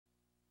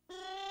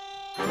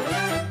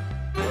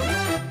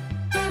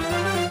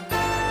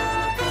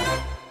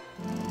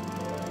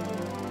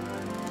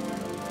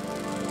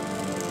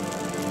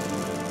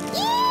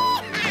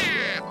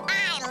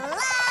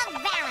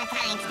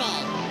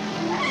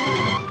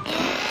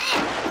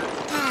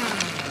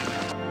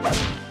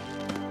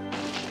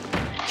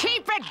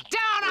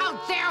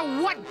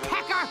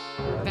Woodpecker!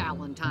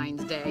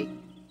 Valentine's Day.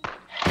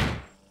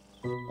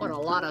 What a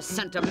lot of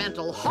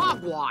sentimental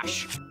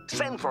hogwash.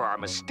 Send for our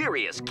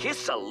mysterious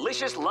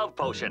Kiss-alicious love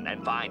potion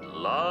and find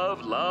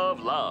love, love,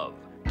 love.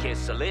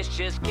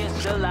 Kiss-alicious,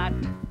 kiss a lot.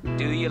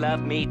 Do you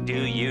love me,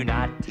 do you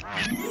not?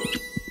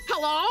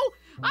 Hello?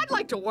 I'd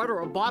like to order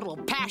a bottle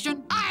of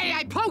passion.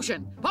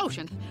 Potion.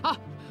 Oh,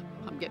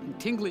 I'm getting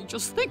tingly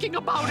just thinking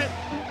about it.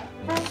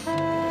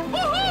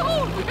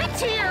 Woohoo!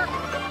 It's here!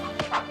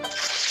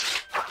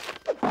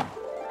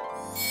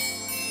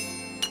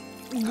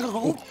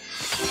 No.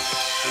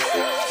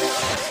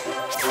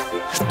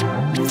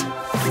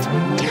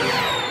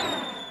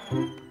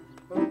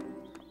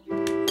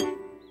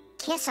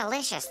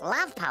 Kiss-alicious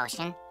love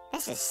potion?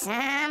 This is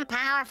some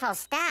powerful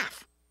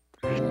stuff.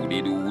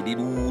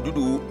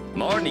 Doody-doo-dee-doo-doo-doo.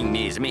 Morning,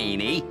 Miss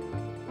Meany.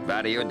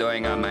 What are you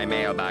doing on my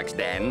mailbox,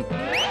 then?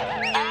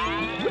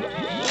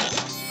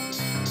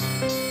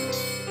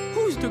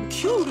 Who's the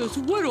cutest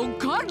little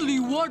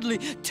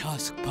cuddly-wuddly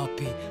tusk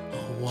puppy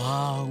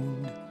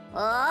around?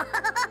 Oh.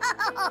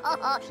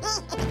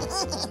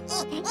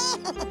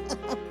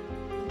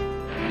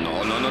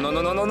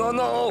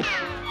 No.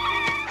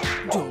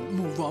 Don't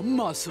move a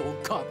muscle,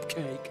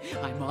 Cupcake.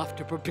 I'm off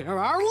to prepare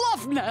our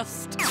love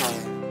nest.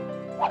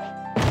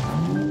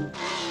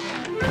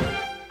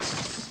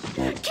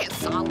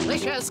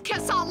 Kiss-alicious,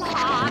 kiss a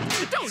lot.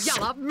 Do you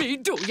love me,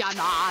 do you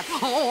not?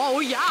 Oh,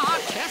 yeah,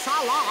 kiss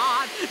a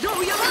lot. Do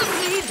you love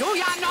me, do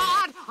you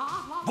not?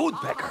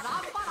 Woodpecker,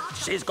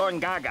 she's going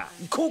gaga,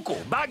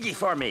 cuckoo, buggy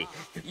for me.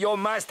 You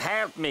must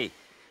help me.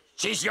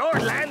 She's your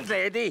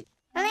landlady.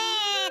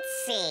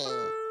 Let's see.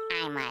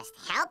 I must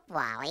help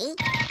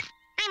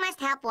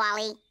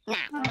Wally.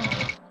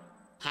 Not.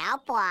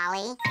 Help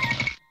Wally.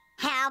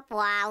 Help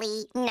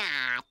Wally.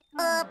 Not.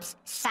 Oops.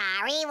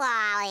 Sorry,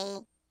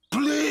 Wally.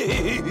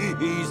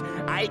 Please,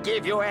 I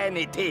give you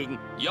anything.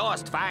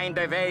 Just find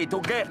a way to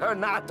get her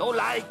not to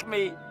like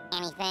me.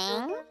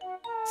 Anything?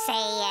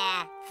 Say,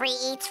 free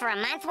eats for a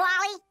month,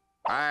 Wally?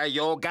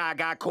 You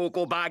gaga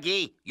cuckoo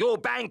buggy. You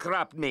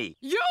bankrupt me.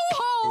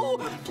 Yo-ho!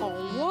 Oh,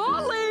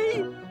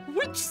 Wally!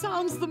 Which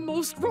sounds the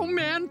most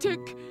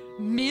romantic?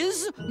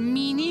 Ms.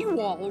 Meany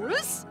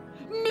Walrus?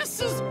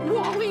 Mrs.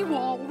 Wally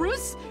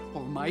Walrus?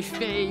 Or my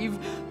fave,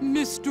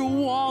 Mr.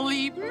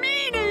 Wally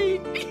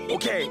Meany?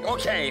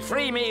 Okay.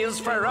 Free meals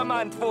for a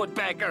month,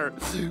 Woodpecker.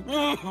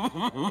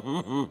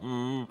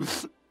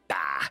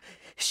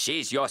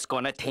 She's just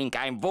gonna think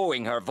I'm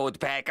wooing her,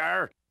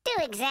 Woodpecker. Do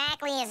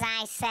exactly as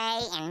I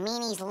say, and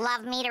Meany's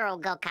love meter will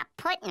go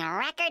kaput in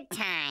record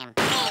time.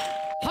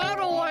 How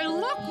do I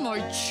look, my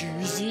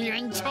cheesy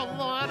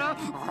enchilada?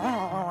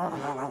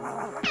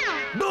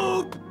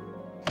 Boop!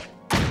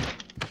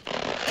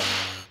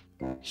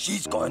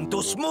 She's going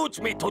to smooch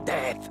me to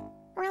death.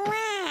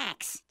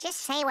 Relax.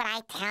 Just say what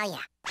I tell you.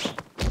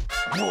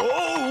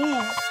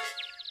 Whoa!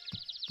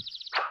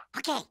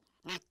 Okay,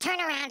 now turn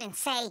around and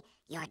say,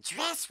 your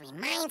dress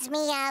reminds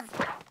me of...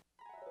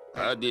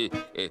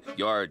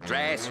 Your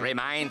dress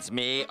reminds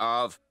me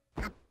of...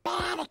 A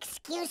bad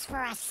excuse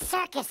for a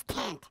circus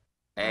tent.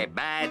 A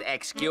bad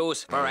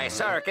excuse for a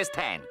circus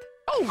tent.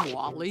 Oh,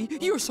 Wally,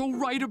 you're so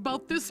right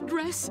about this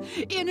dress.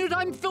 In it,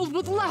 I'm filled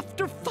with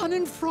laughter, fun,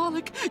 and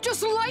frolic,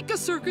 just like a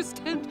circus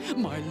tent.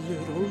 My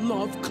little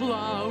love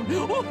clown.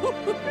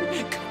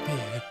 Come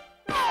here.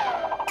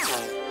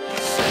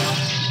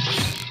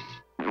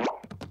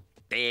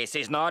 This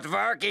is not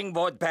working,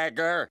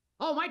 Woodpecker.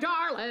 Oh, my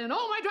darling,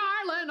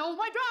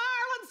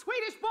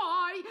 Swedish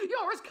boy.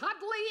 You're as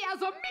cuddly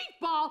as a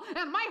meatball,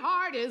 and my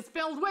heart is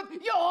filled with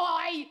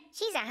joy.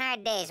 She's a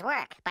hard day's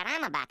work, but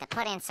I'm about to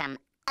put in some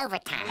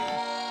overtime.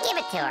 Give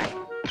it to her.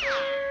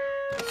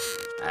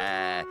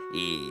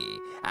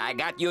 I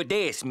got you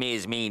this,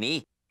 Miss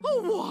Meany.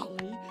 Oh,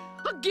 Wally,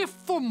 a gift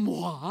for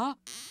moi?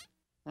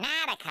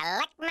 Now to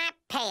collect my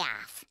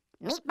payoff.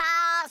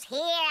 Meatballs, here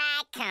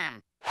I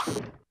come.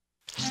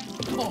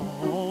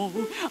 Oh,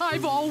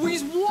 I've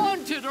always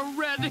wanted a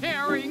red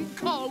herring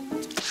coat.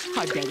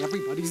 I bet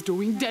everybody's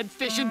doing dead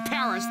fish in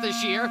Paris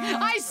this year.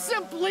 I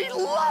simply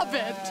love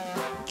it.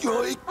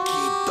 Yoinky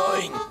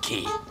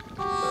doinky.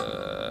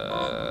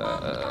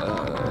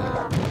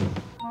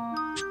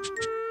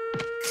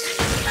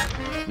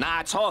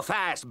 Not so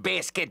fast,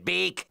 Biscuit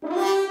Beak.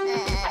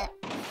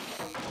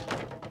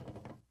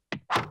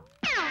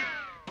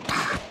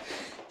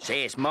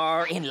 She's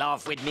more in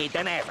love with me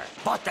than ever.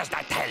 What does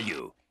that tell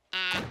you?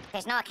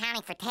 There's no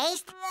accounting for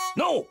taste?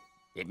 No!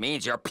 It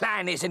means your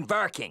plan isn't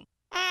working.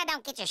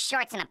 Don't get your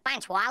shorts in a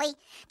bunch, Wally.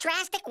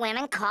 Drastic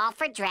women call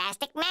for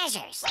drastic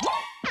measures.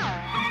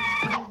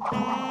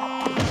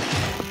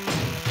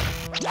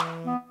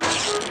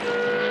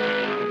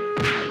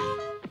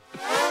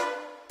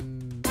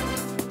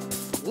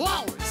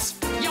 Walrus,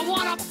 you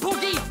want a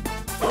boogie?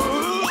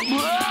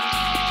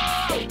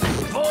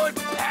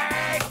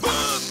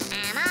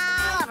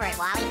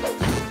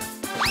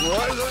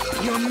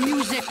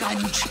 music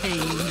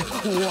unchained,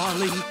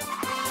 Wally.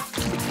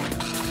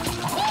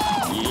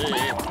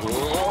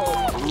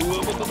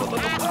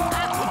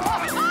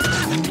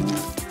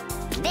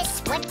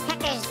 This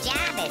woodpecker's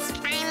job is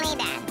finally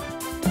done.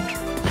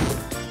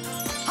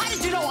 How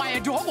did you know I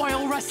adore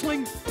oil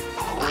wrestling?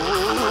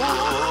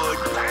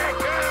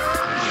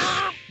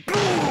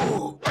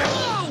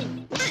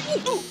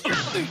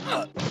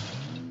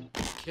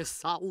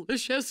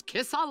 Kiss-alicious,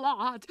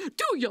 kiss-a-lot.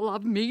 Do you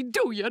love me,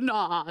 do you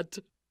not?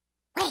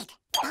 Wait,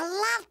 a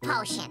love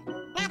potion.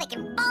 Now they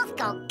can both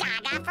go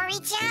gaga for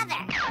each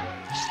other.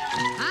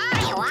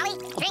 Hey, Wally,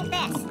 drink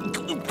this.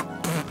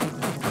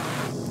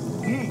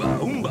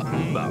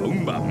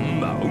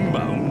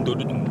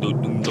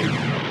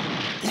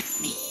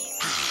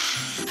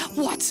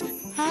 What's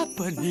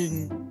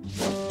happening?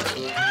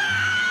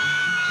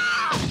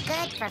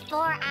 Good for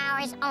 4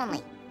 hours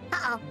only.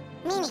 Uh-oh,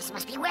 Meany's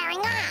must be wearing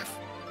off.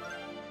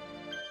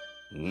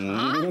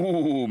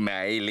 Ooh,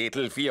 my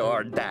little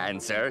fjord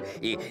dancer.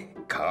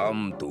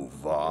 Come to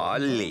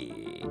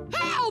Wally.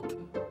 Help!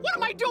 What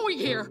am I doing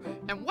here?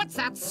 And what's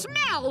that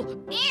smell?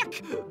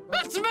 Ick!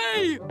 It's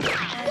me!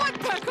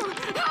 Woodpecker,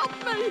 help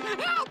me!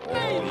 Help me!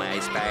 Oh, my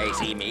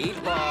spicy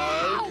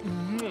meatball.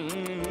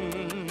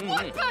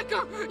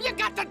 Woodpecker, you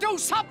got to do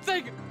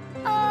something!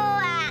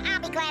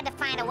 I'll be glad to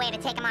find a way to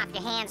take him off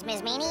your hands,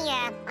 Ms. Meany.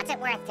 What's it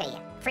worth to you?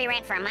 Free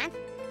rent for a month?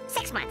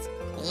 6 months?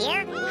 A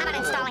year? How about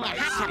installing a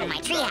hot tub in my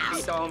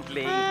treehouse? Don't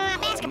please. A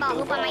basketball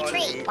hoop on my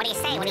tree. What do you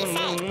say? What do you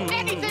say?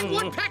 Anything,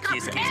 Woodpecker!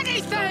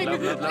 Anything!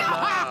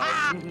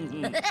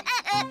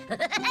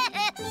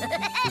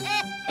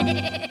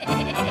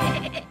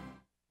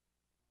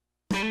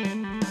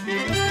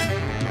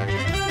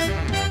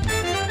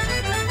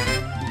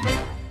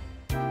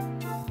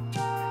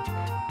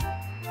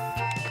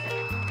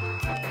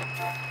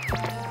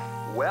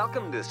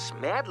 Welcome to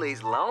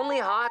Smedley's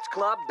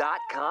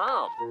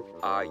LonelyHeartsClub.com.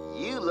 Are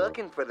you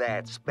looking for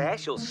that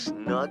special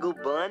snuggle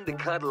bun to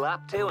cuddle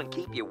up to and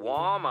keep you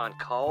warm on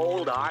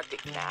cold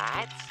Arctic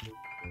nights?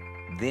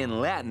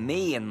 Then let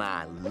me and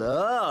my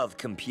love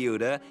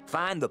computer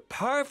find the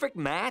perfect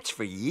match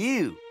for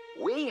you.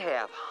 We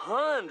have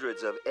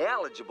hundreds of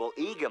eligible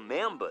eager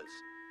members.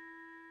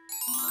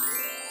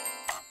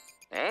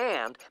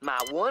 And my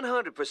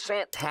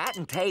 100%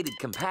 patented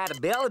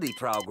compatibility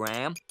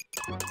program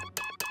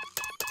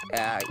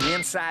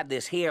inside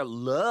this here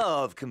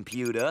love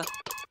computer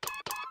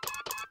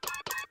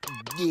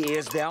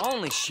is the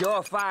only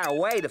surefire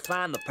way to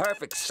find the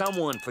perfect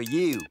someone for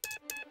you.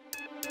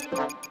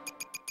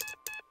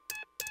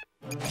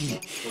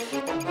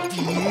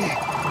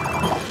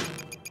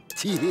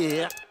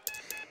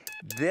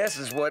 This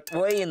is what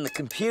we in the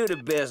computer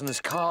business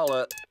call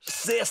a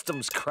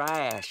systems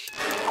crash.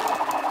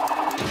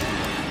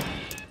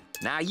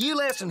 Now you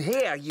listen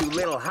here, you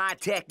little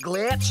high-tech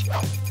glitch.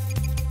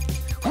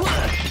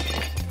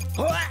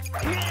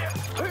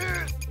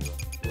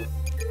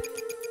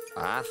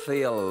 I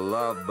feel a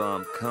love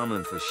bump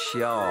coming for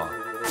sure.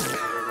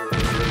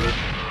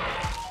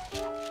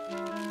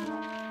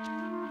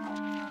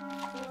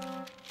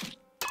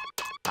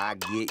 I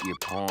get your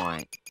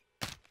point.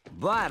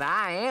 But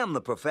I am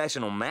the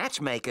professional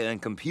matchmaker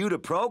and computer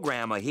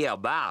programmer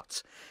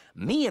hereabouts.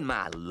 Me and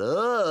my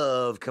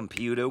love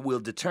computer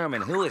will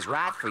determine who is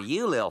right for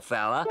you, little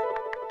fella.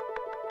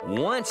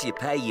 Once you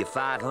pay your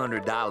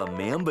 $500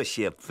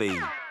 membership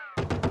fee.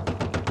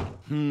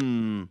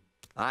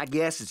 I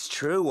guess it's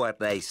true what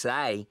they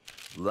say.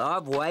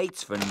 Love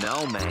waits for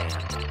no man.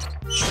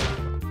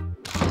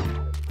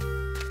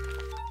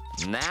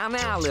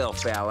 Now, little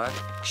fella,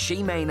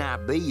 she may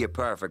not be your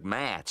perfect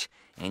match,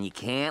 and you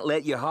can't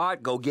let your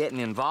heart go getting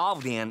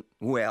involved in,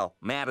 well,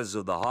 matters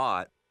of the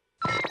heart.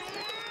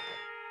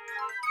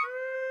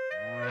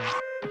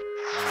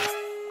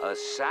 A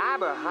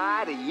cyber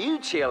hi to you,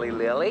 Chili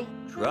Lily.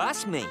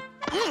 Trust me.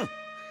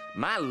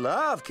 My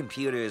love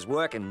computer is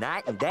working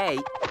night and day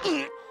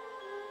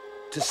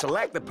to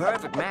select the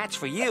perfect match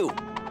for you.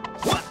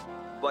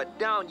 But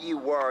don't you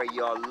worry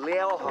your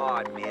little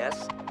heart,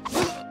 miss.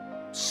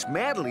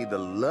 Smedley, the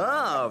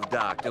love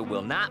doctor,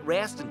 will not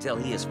rest until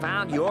he has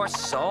found your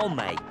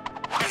soulmate.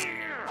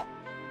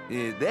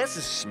 This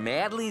is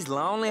Smedley's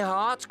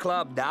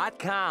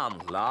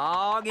LonelyHeartsClub.com.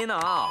 Logging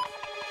off.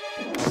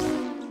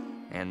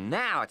 And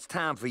now it's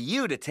time for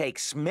you to take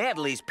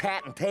Smedley's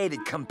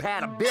patented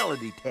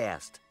compatibility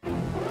test.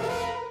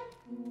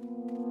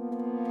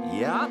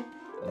 Yup,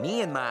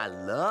 me and my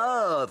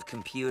love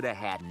computer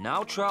had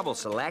no trouble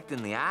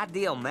selecting the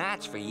ideal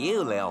match for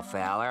you, little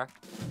feller.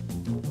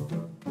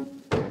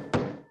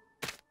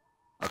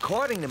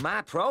 According to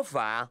my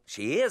profile,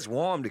 she is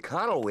warm to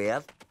cuddle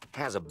with,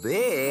 has a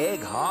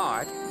big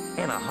heart,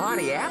 and a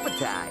hearty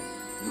appetite.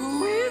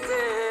 Who is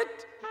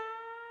it?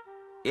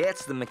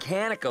 It's the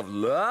mechanic of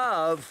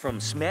love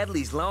from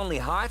Smedley's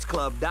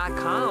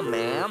LonelyHeartsClub.com,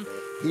 ma'am.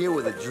 Here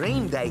with a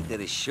dream date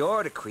that is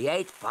sure to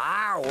create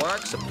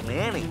fireworks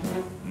aplenty.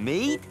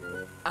 Meet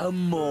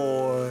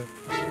Amor.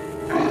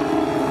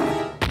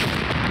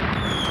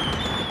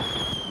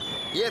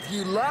 If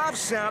you love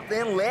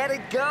something, let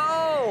it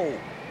go.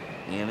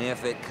 And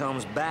if it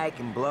comes back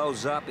and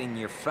blows up in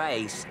your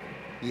face,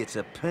 it's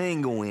a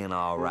penguin,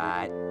 all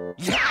right.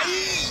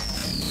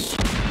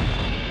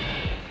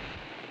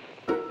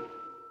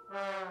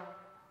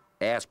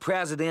 As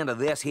president of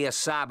this here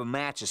cyber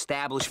match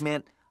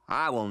establishment,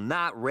 I will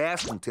not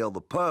rest until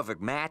the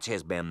perfect match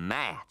has been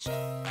matched.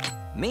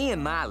 Me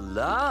and my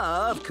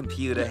love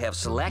computer have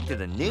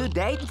selected a new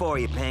date for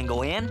you,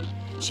 Penguin.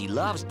 She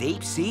loves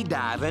deep-sea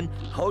diving,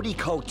 haute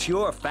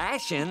couture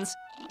fashions,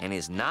 and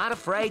is not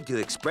afraid to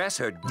express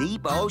her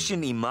deep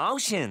ocean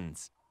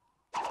emotions.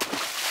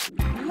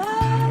 La,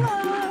 la,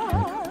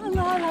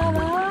 la, la,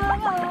 la.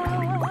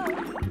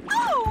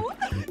 Oh,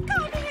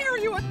 come here,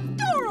 you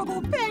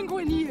adorable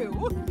penguin, you.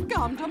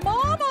 Come to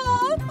Mama.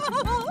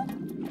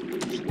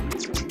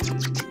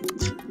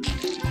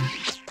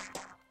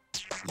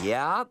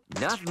 Yup,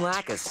 nothing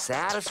like a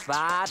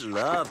satisfied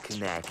love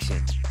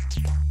connection.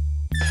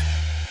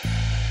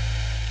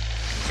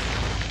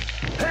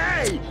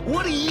 Hey,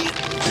 what are you?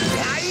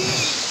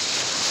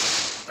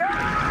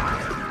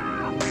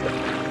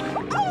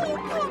 Oh,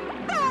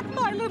 come back,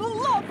 my little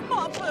love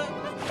muffin.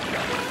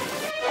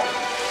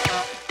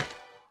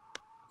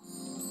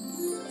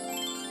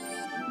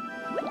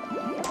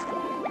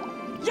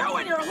 You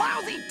and your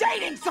lousy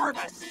dating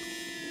service.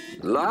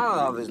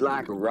 Love is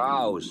like a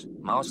rose,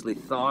 mostly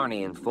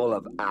thorny and full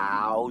of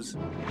owls.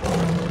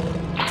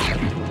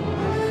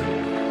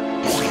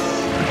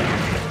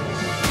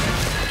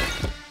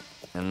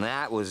 And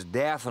that was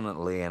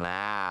definitely an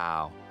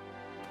owl.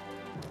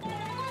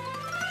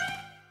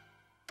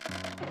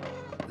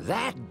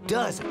 That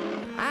does it.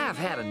 I've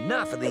had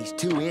enough of these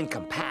two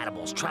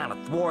incompatibles trying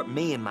to thwart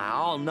me and my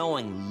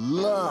all-knowing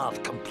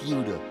love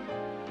computer.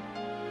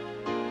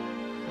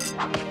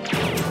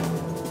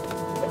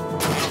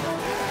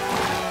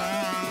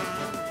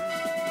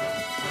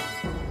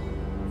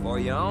 For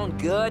your own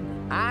good,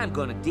 I'm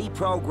gonna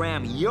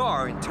deprogram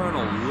your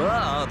internal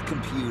love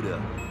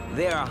computer.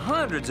 There are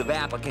hundreds of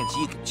applicants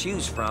you can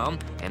choose from,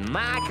 and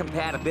my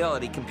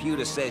compatibility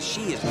computer says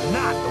she is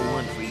not the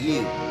one for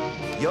you.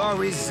 Your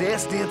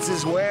resistance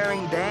is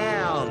wearing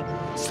down.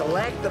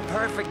 Select the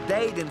perfect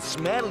date and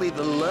Smedley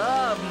the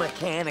love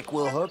mechanic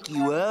will hook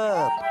you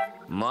up.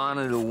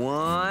 Monitor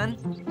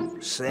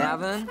 1,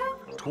 7,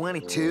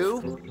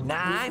 22,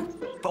 9,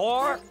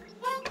 4.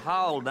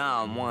 Hold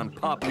on one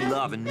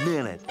puppy-loving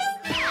minute.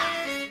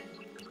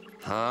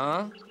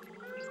 Huh?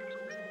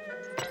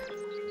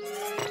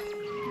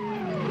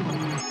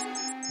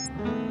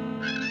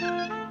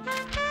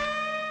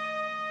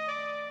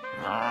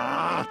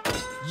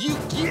 You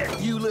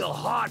get, you little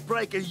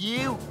heartbreaker,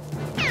 you!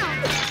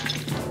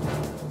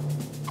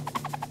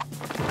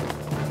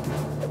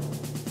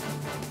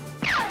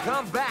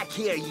 Come back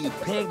here, you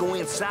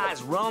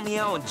penguin-sized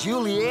Romeo and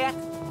Juliet!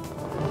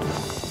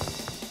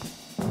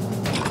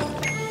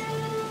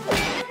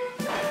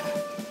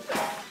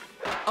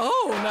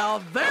 Oh,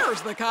 now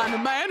there's the kind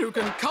of man who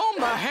can comb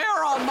the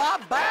hair on my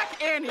back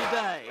any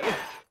day.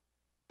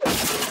 The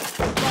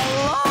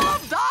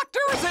love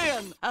doctor's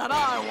in, and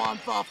I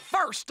want the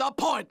first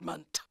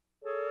appointment.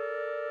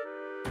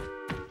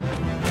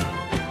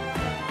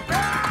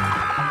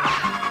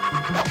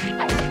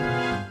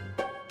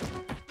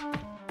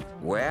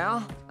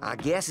 Well, I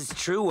guess it's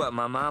true what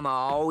my mama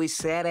always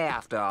said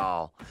after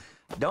all.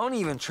 Don't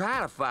even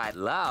try to fight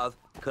love,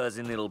 'cause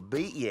it'll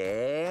beat you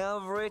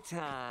every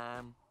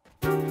time.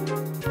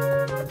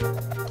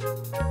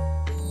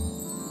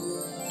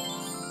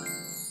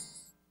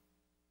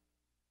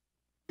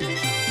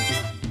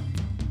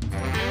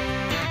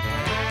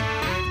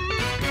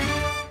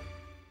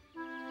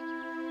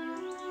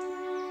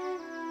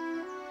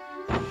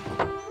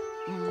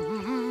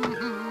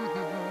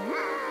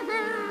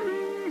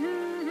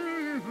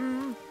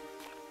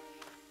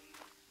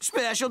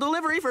 Special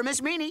delivery for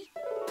Miss Meany.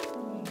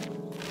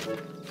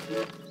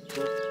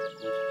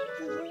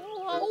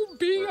 I'll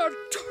be a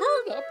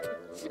turnip.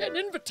 An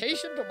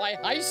invitation to my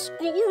high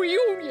school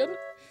reunion.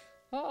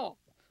 Oh,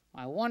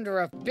 I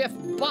wonder if Biff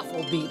Buff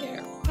will be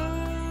there.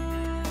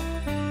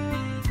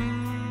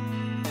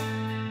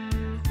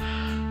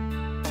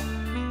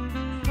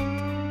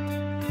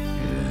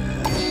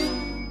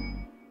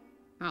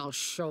 I'll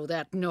show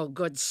that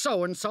no-good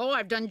so-and-so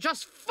I've done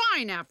just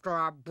fine after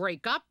our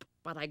breakup.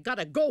 But I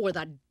gotta go with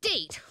a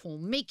date who'll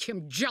make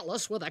him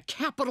jealous with a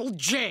capital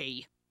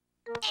J.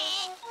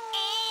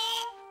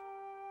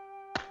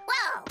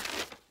 Whoa!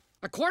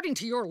 According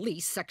to your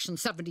lease, Section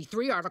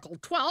 73, Article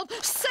 12,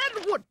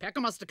 said woodpecker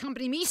must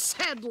accompany me,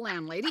 said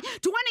landlady,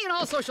 to any and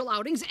all social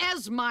outings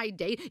as my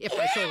date. If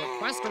I so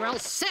request, or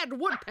else, said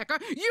woodpecker,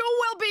 you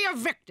will be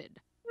evicted.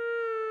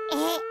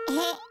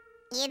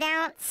 You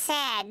don't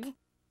said.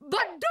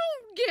 But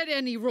don't get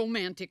any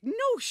romantic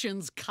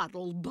notions,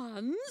 Cuddle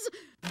Buns.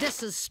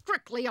 This is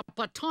strictly a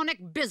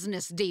platonic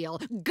business deal.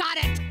 Got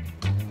it?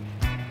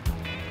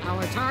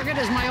 Our target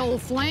is my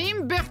old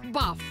flame, Biff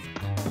Buff.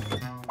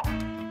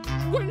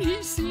 When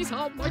he sees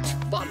how much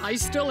fun I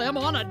still am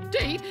on a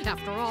date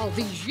after all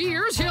these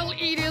years, he'll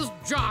eat his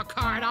jaw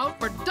card out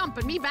for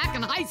dumping me back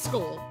in high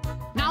school.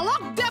 Now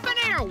look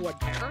debonair,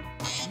 Woodpecker.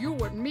 You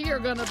and me are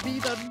gonna be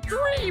the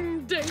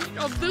dream date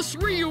of this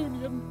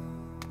reunion.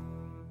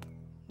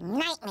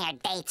 Nightmare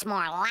date's more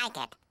like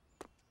it.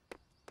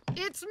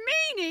 It's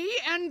Meany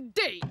and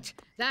date.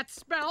 That's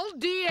spelled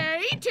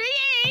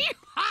D-A-T-E.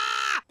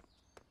 Ha!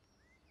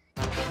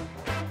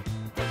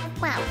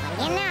 Well, what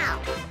do you know?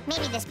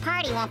 Maybe this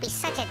party won't be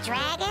such a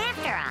drag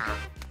after all.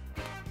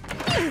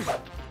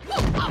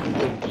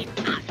 Meany!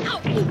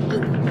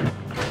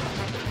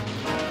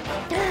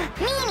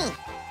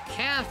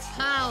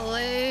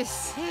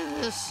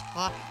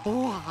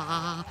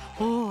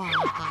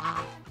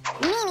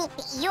 Meany,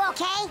 you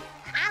okay?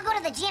 I'll go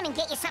to the gym and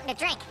get you something to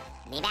drink.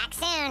 Be back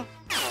soon.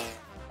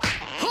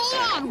 Hold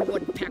on,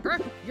 Woodpecker.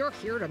 You're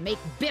here to make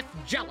Biff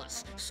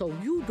jealous, so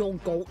you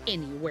don't go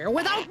anywhere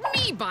without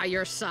me by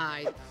your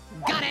side.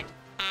 Got it?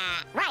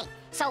 Right.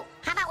 So,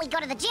 how about we go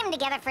to the gym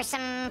together for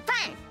some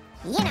fun?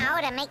 You know,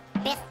 to make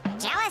Biff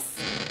jealous.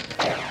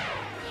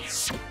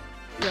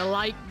 You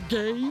like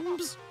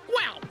games?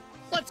 Well,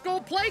 let's go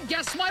play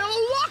Guess My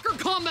Old Locker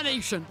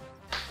combination.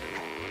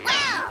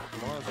 Wow!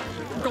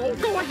 Go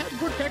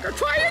ahead, Woodpecker.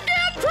 Try again.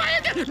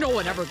 No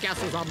one ever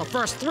guesses on the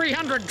first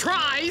 300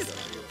 tries.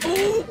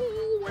 Oh,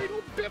 wait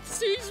till Biff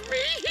sees me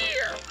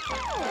here.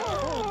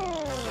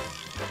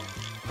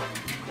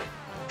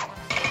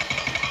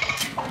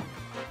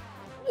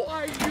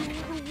 Why,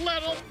 you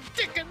little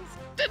dickens.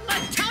 Didn't I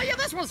tell you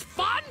this was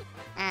fun?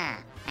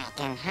 I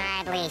can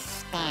hardly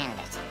stand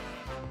it.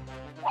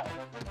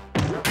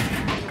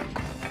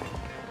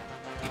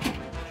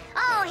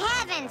 Oh,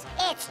 heavens!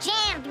 It's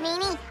jammed,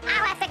 Meany.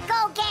 I'll have to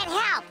go get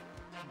help.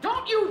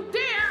 Don't you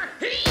dare!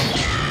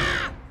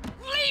 Hee-yah!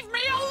 Leave me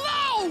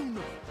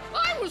alone!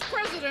 I was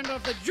president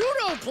of the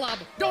judo club,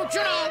 don't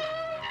you know?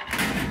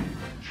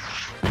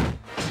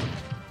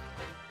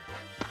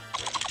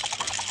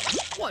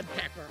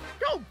 Woodpecker,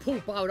 don't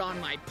poop out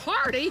on my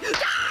party.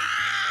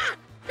 Ah!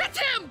 It's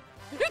him!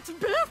 It's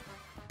Biff!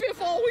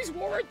 Biff always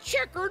wore a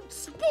checkered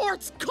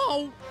sports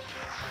coat.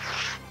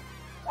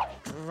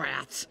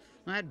 Rats.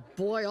 That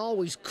boy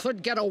always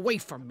could get away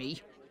from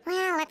me.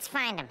 Well, let's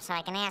find him so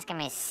I can ask him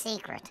his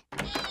secret.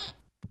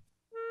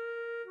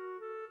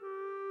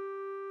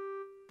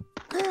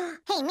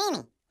 Hey,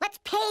 Meany, let's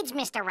page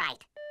Mr.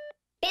 Right.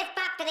 Biff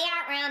up to the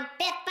art room.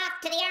 Biff up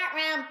to the art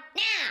room.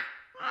 Now!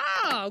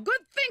 Oh,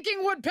 good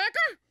thinking,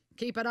 Woodpecker.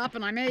 Keep it up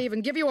and I may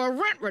even give you a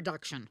rent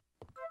reduction.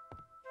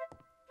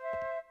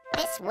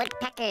 This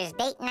Woodpecker's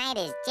date night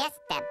is just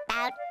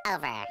about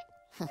over.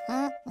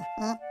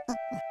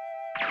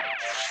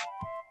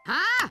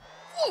 Huh?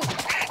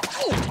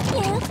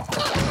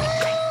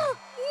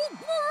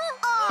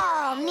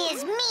 Oh,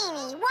 Ms.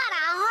 Meany, what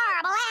a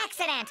horrible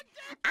accident!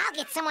 I'll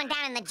get someone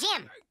down in the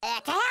gym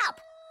to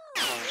help.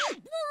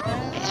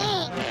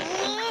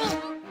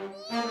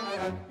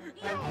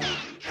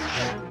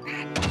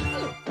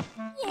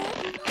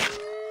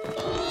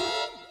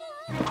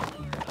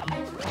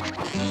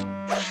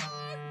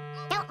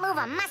 Don't move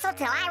a muscle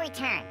till I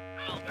return.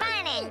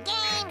 Fun and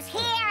games,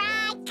 here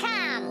I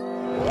come!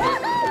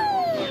 Woohoo!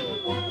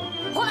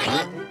 What?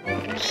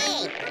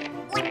 Hey,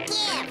 what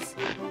gives?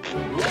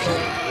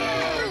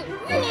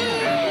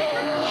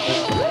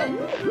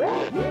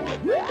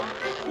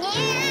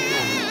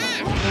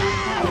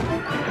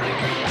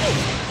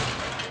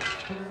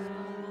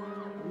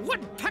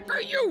 Woodpecker,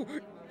 you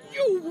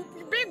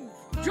big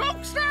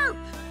jokester!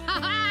 Ha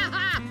ha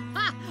ha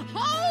ha!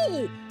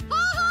 Ho!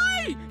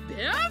 Hi,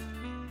 Biff!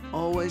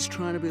 Always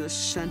trying to be the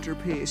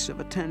centerpiece of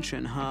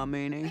attention, huh,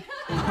 Meany?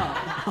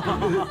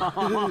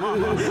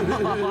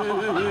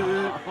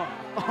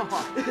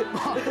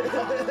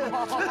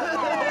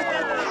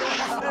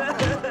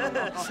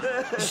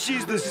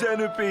 She's the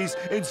centerpiece,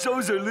 and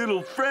so's her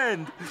little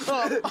friend.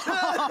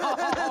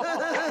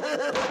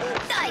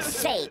 I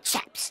say,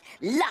 chaps,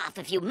 laugh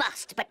if you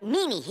must, but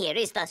Meany here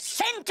is the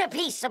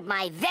centerpiece of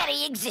my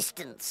very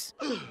existence.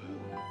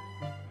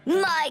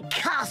 My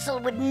castle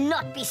would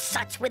not be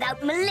such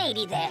without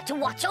Milady there to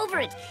watch over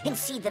it and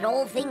see that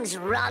all things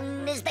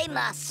run as they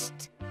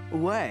must.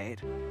 Wait,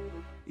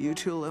 you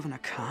two live in a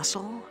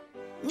castle?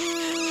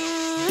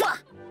 Mwah!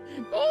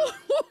 Oh,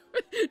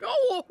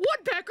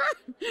 Woodpecker!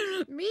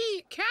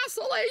 Me,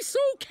 Castle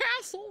Sue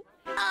Castle.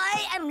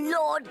 I am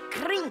Lord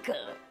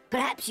Crinkle.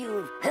 Perhaps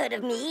you've heard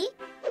of me?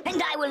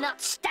 And I will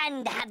not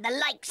stand to have the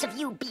likes of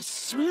you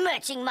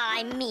besmirching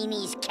my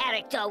Meany's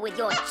character with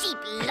your cheap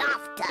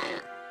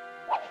laughter.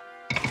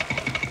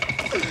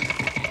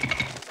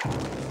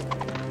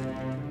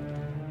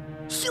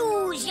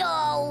 Choose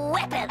your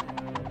weapon.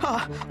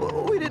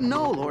 We didn't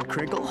know, Lord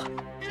Crinkle.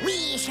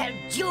 We shall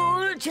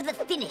duel to the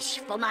finish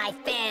for my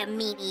fair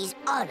Meany's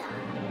honor.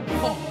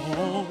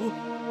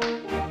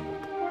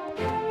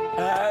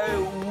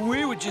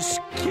 We were just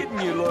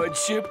kidding, your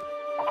lordship.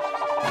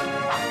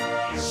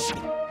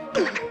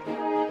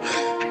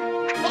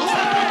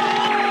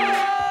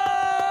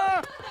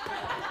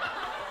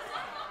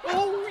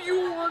 Oh,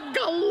 you were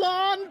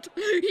gallant!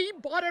 He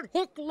bought it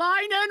hook,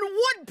 line, and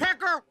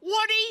Woodpecker,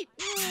 Woody!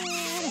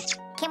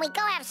 Can we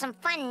go have some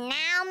fun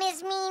now,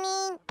 Ms.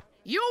 Meany?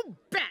 You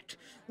bet!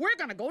 We're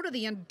gonna go to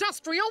the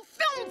Industrial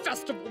Film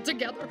Festival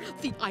together.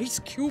 The Ice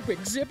Cube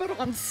exhibit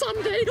on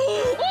Sunday.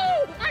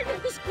 Oh, I know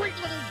this great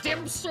little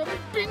dim sum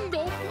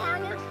bingo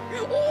parlor.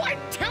 Oh, I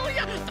tell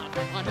you, the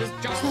fun is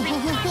just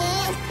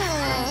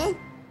begun.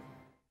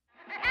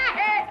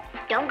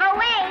 Don't go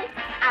away.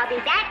 I'll be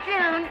back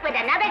soon with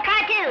another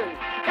cartoon.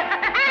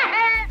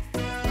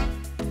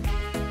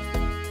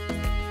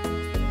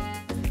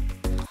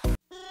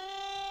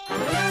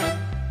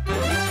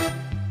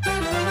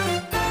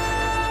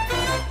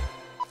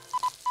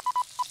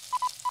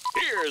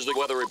 Here's the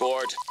weather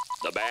report.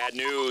 The bad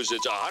news,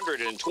 it's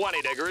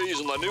 120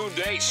 degrees in the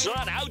noonday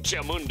sun.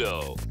 Oucha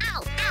mundo.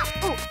 Ow,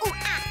 ow, ooh, ooh,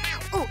 ow,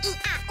 ow, ooh, ee,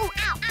 ow, ooh,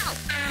 ow, ow.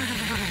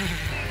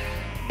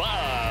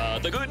 But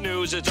the good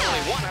news, it's only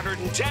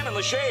 110 in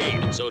the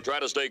shade. So try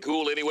to stay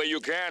cool any way you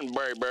can,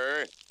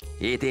 baby.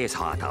 It is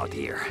hot out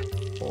here.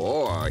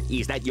 Or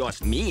is that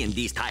just me in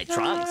these tight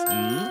trunks?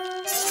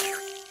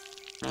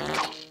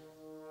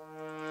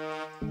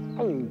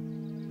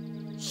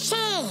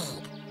 Shade.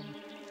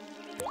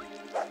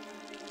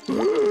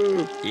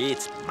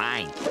 It's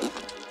mine.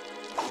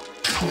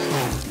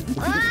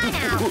 Oh,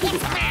 no,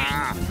 it's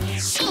mine.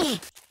 Shade.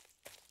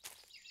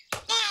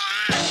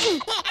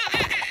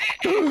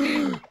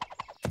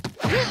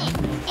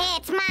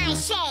 It's my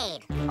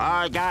shade.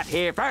 I got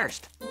here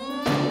first.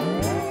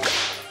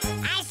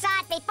 I saw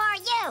it before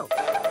you.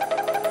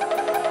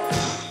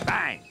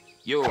 Fine.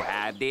 You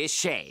have this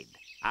shade.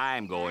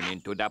 I'm going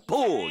into the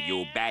pool,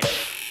 you bet.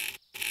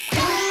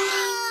 Hey!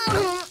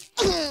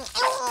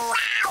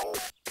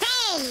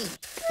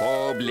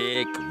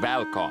 Public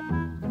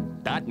welcome.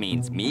 That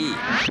means me.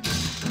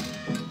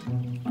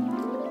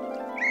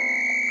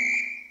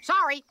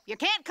 Sorry, you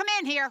can't come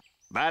in here.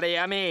 What do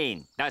you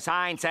mean? The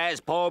sign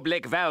says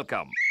public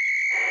welcome.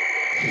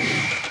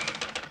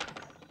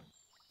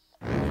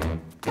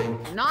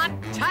 Not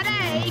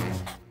today.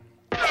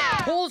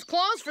 Pool's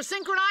closed for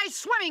synchronized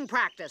swimming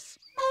practice.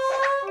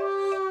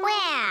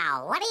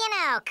 Well, what do you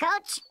know,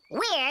 Coach?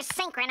 We're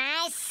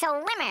synchronized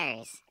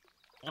swimmers.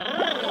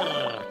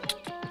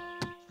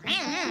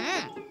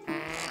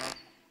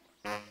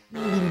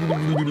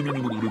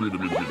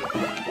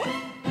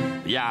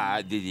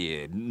 Yeah,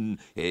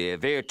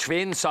 we're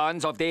twin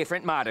sons of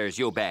different mothers,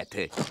 you bet.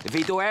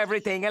 We do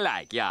everything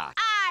alike, yeah.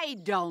 I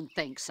don't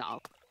think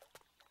so.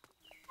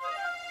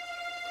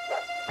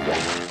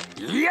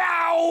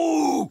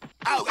 Yow!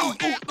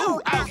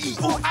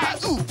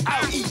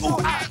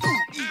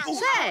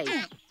 Say,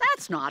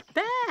 that's not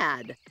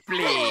bad.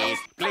 Please,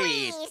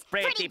 please,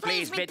 pretty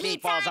please with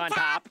meatballs on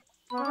top.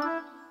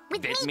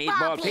 With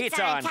meatball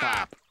pizza on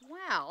top.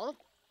 Well,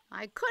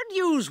 I could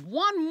use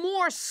one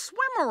more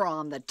swimmer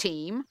on the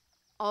team.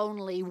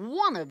 Only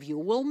one of you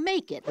will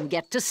make it and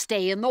get to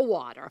stay in the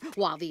water,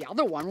 while the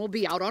other one will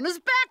be out on his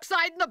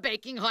backside in the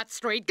baking hot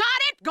street.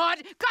 Got it?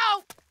 Good.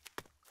 Go!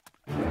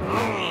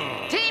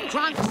 Team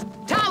trunks,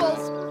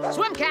 towels,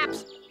 swim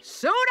caps.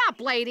 Suit up,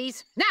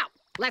 ladies. Now,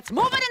 let's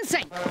move it in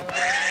sync.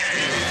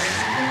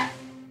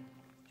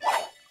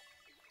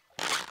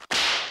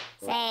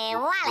 Say,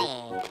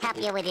 Wally, help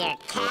you with your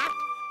cap?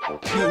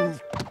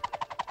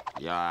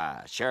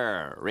 Yeah,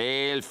 sure.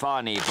 Real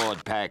funny,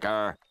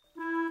 Woodpecker.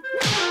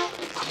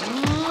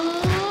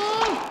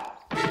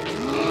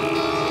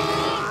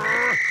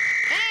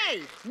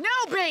 Hey,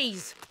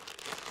 newbies!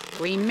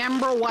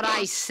 Remember what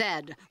I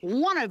said.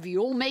 One of you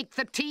will make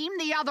the team,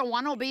 the other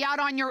one will be out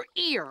on your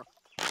ear.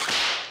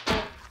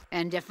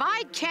 And if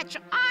I catch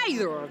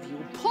either of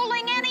you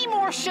pulling any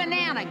more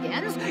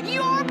shenanigans,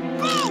 you're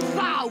both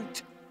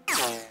out!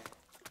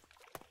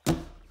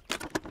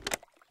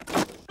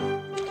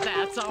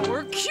 That's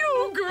our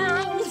cue,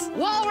 girls!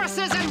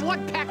 Walruses and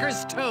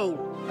woodpeckers, too!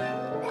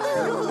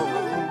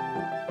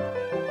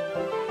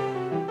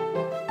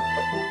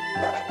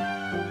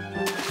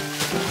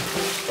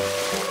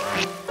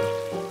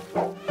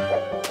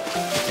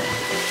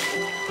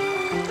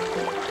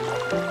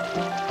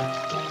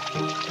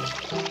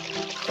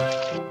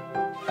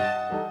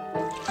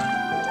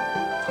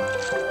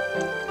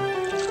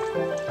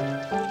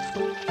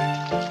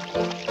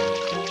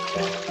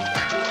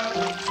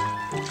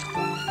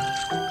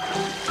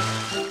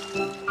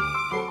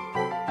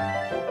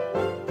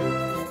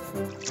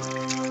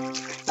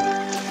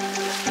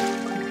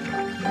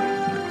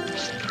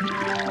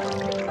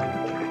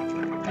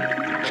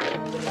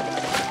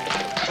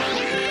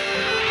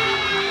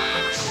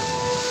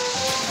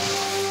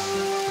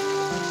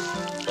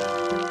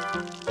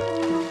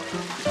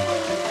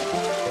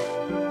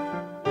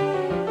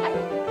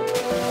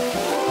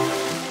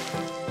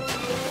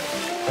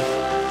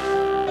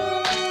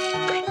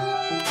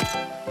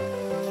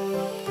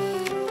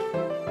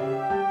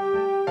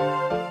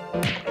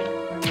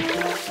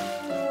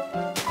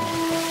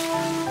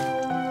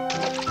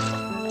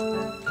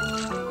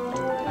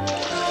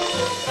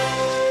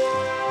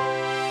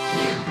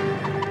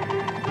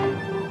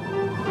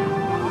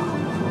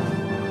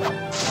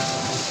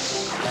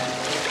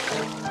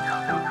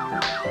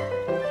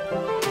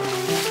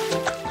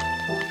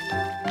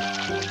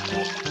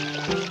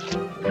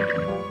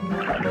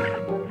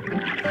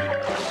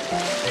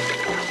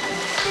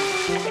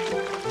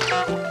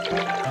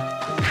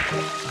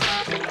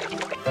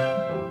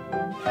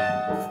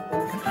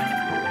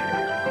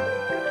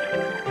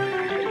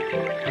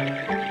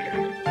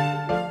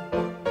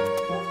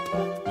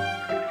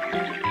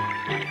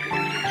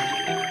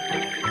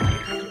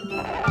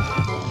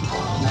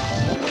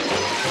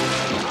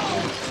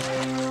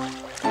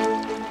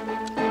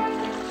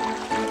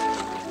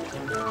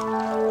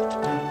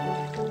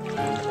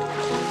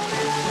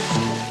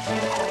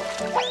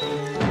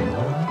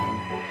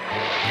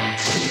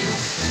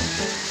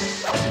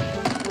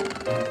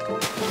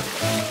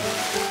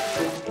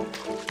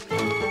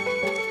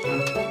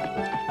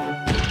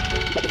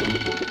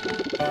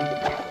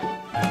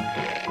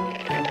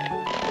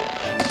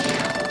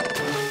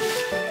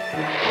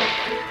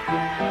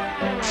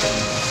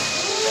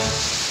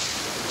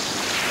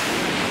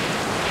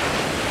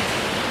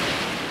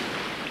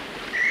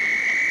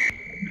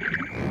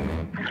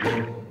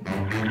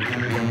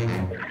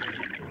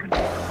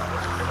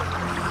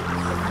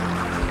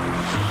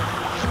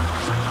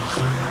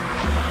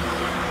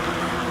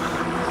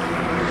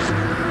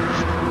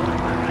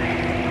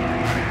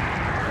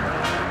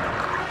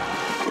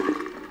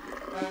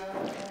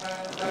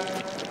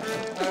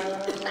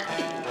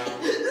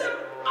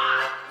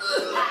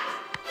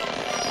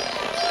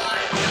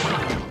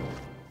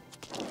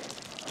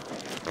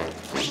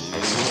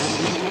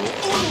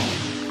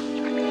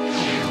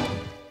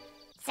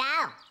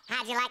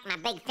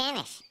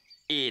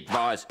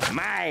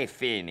 My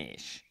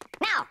finish.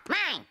 No,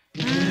 mine.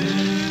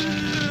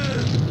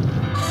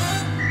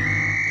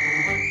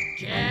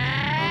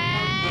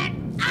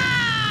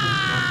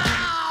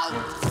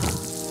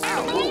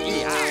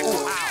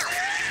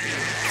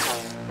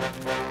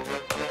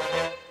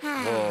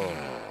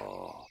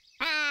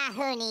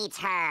 Who needs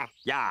her?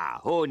 Yeah,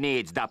 who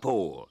needs the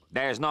pool?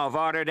 There's no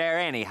water there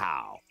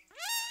anyhow.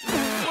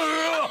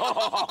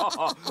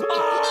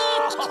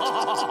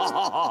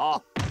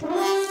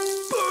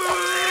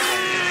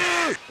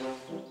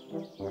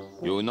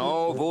 You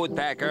know,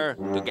 Woodpecker,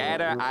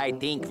 together I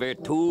think we're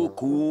two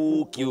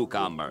cool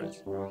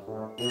cucumbers.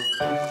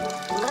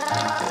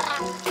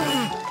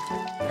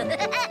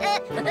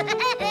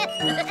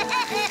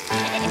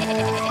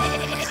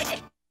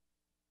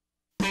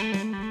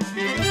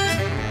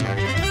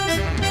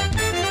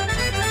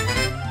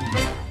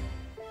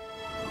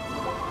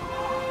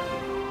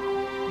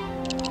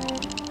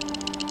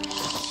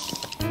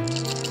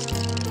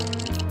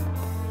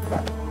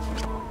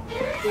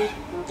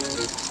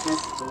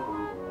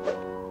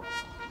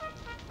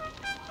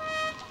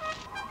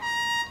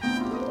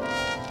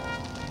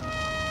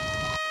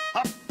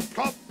 Hop,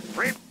 top,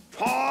 rip,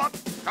 hop,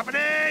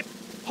 company,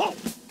 halt!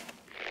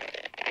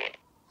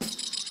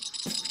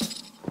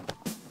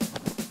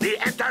 The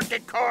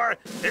Antarctic core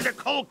is a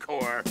cold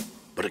core,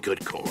 but a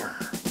good core.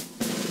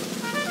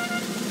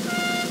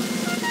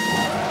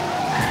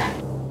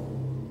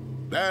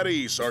 At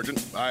ease,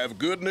 Sergeant. I have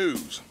good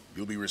news.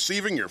 You'll be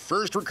receiving your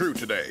first recruit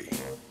today.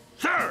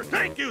 Sir,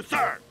 thank you,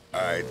 sir.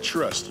 I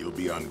trust you'll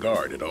be on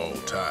guard at all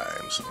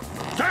times.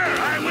 Sir,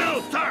 I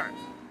will, sir.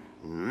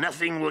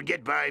 Nothing will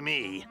get by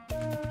me.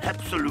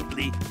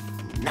 Absolutely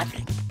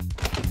nothing.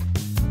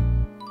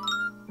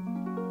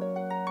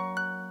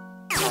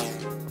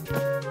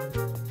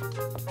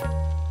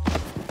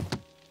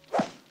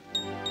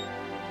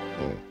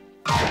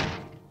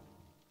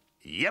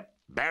 Yep,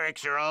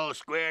 barracks are all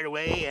squared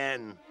away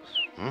and...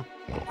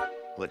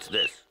 What's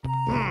this?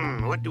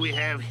 What do we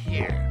have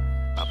here?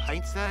 A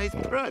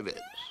pint-sized private.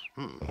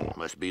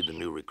 Must be the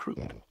new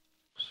recruit.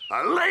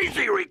 A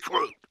lazy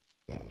recruit!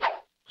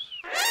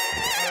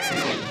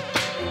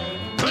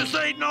 This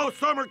ain't no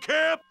summer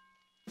camp!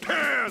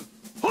 10!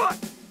 What?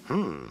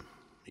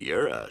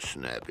 You're a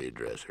snappy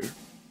dresser.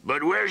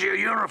 But where's your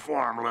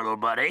uniform, little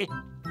buddy?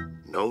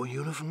 No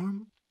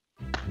uniform?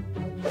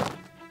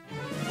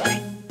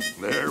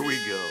 There we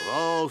go,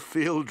 all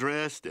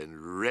field-dressed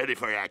and ready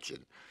for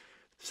action.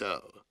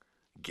 So,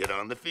 get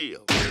on the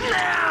field.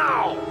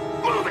 Now!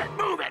 Move it,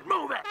 move it,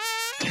 move it!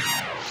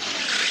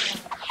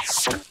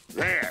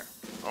 There.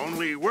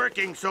 Only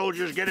working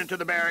soldiers get into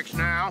the barracks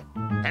now,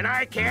 and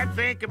I can't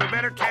think of a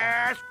better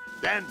task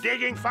than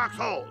digging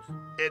foxholes.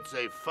 It's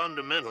a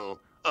fundamental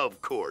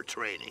of Corps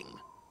training.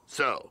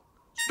 So,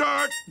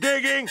 start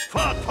digging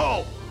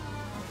foxholes!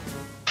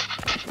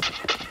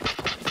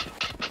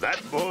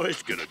 That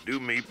boy's gonna do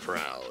me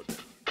proud.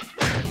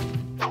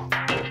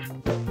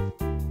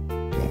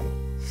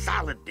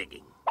 Solid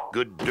digging.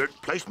 Good dirt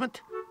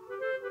placement.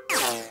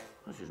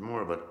 This is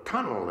more of a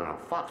tunnel than a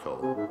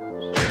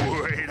foxhole.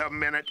 Wait a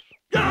minute.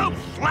 You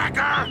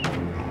slacker!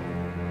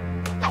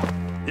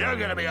 You're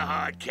gonna be a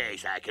hard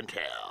case, I can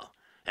tell.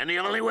 And the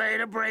only way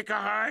to break a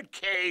hard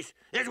case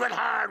is with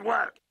hard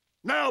work.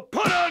 Now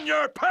put on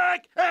your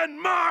pack and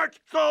march,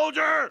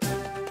 soldier!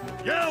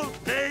 You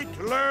need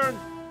to learn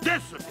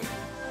discipline.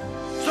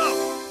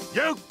 So,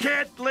 you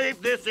can't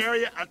leave this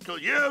area until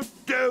you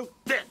do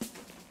this.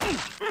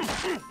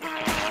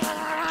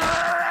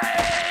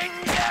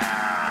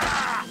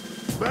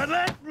 But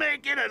let's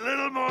make it a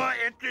little more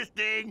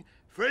interesting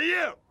for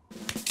you.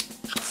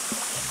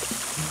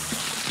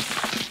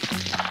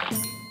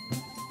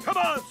 Come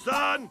on,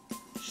 son.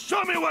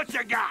 Show me what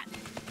you got.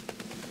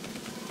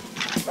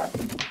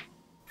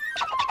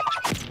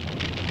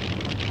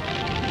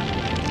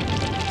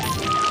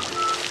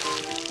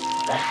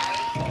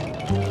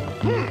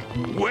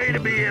 Way to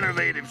be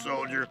innovative,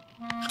 soldier.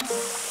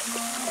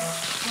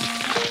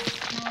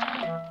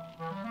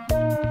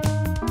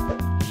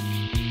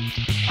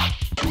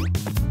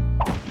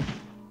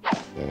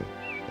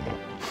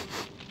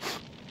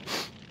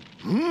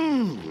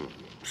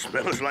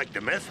 Smells like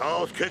the mess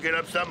hall's cooking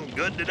up something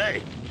good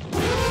today.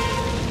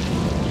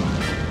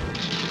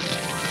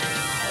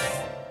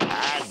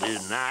 I do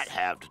not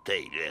have to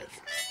take this.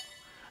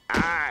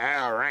 I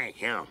outrank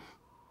him.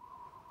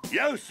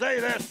 You say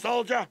this,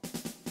 soldier?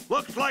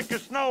 Looks like a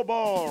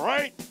snowball,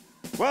 right?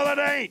 Well,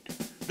 it ain't.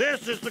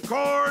 This is the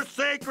Corps'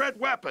 sacred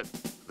weapon,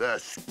 the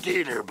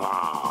Skeeter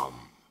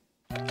bomb.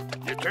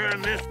 You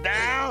turn this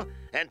down,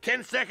 and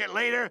 10 seconds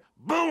later,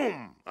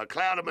 boom, a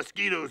cloud of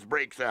mosquitoes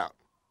breaks out.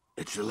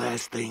 It's the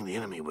last thing the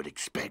enemy would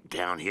expect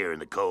down here in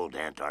the cold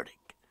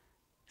Antarctic.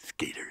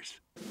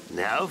 Skeeters.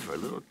 Now for a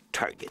little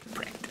target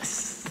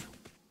practice.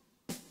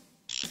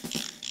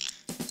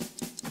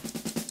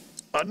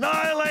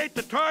 Annihilate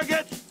the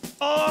targets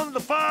on the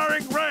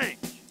firing range.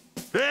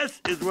 This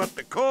is what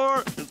the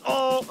Corps is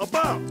all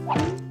about.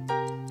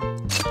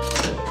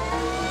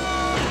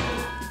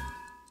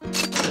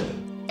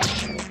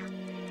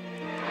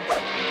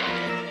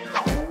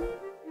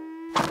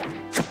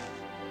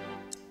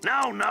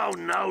 No, no,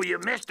 no, you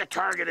missed the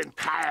target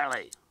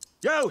entirely.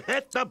 You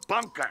hit the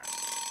bunker.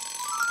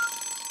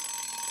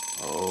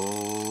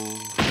 Oh.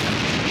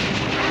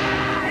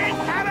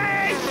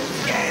 Incoming!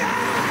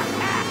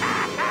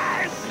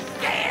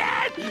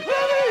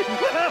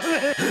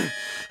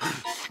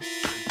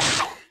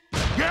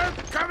 You're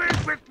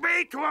coming with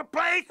me to a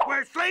place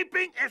where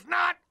sleeping is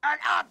not an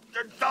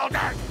option,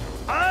 soldier.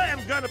 I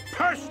am gonna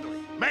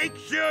personally make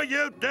sure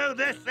you do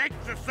this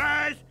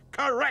exercise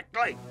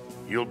correctly.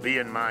 You'll be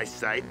in my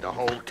sight the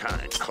whole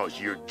time, 'cause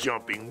you're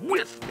jumping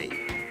with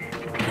me.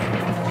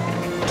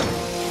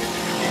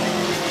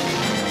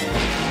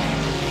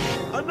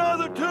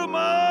 Another 2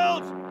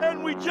 miles,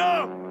 and we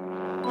jump!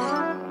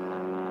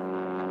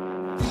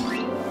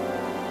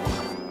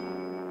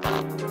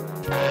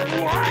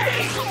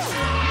 Wait!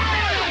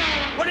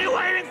 What are you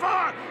waiting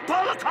for?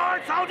 Pull the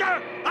cord,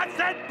 soldier! I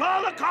said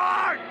pull the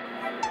cord!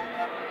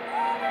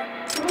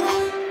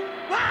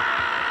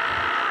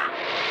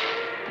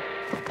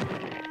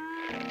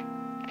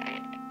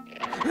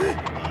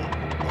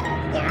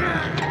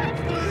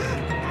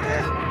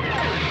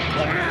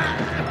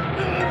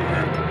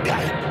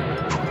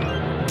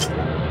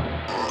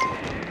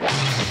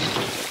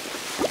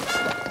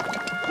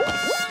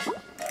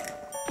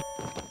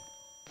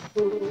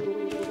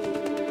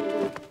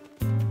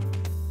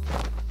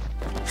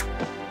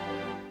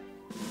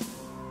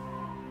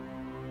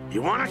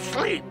 You want to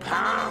sleep,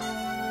 huh?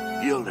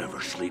 You'll never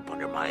sleep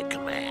under my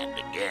command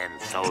again,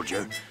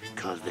 soldier,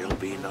 'cause there'll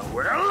be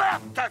nowhere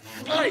left to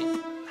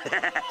sleep.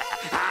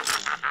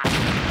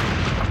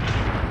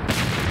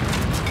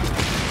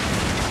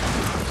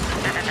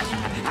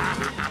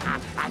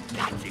 I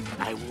got you.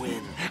 I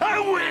win. I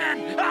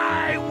win.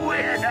 I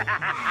win.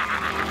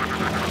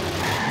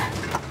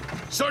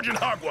 Sergeant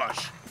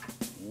Hogwash,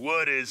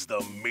 what is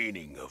the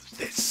meaning of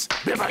this?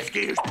 Be my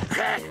excuse.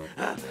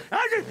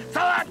 So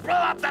let's blow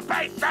up the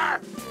base, sir.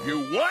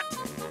 You what?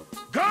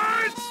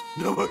 Guards!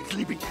 No more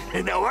sleeping.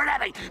 No more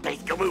nothing.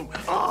 Base kaboom.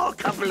 Oh,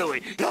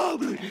 kablooey.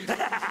 Kablooey.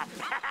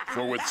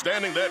 For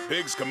withstanding that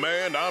pig's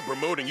command, I'm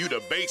promoting you to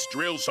base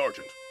drill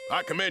sergeant.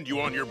 I commend you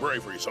on your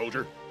bravery,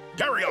 soldier.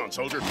 Carry on,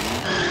 soldier.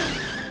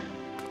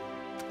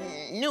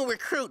 New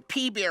recruit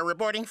P-Bear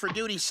reporting for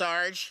duty,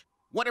 Sarge.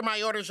 What are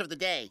my orders of the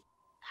day?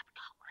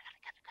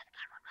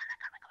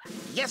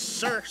 Yes,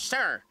 sir,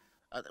 sir.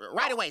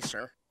 Right away,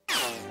 sir.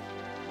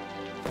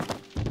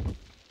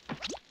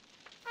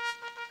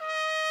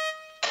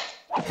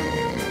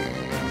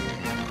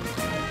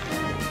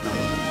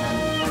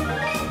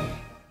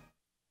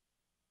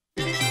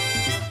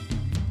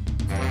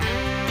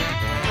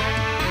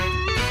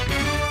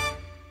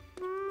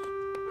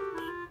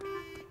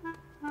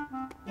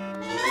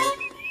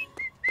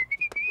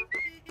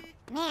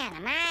 Man,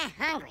 am I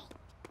hungry.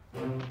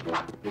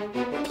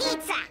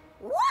 Pizza!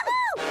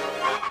 Woohoo!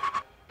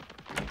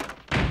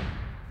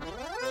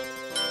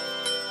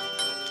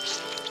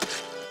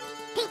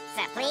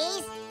 Pizza,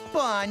 please.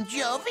 Bon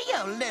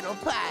Jovio, little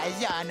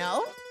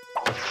paisano.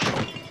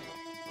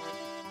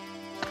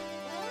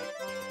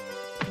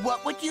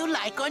 What would you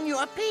like on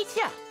your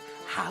pizza?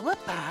 How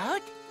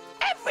about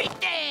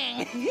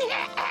everything?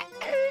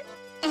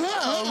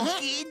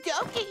 Okie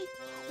dokie.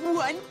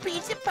 One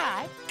piece of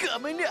pie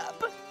coming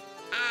up.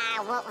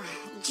 Well,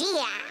 gee,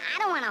 I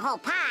don't want a whole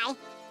pie.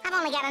 I've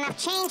only got enough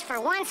change for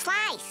one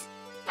slice.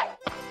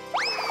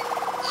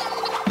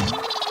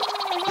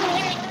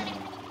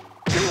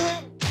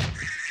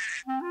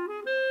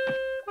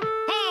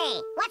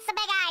 Hey, what's the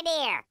big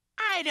idea?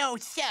 I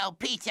don't sell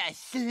pizza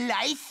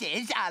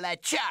slices a la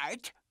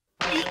charte.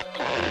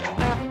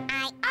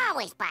 I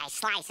always buy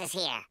slices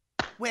here.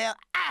 Well,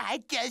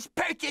 I just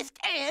purchased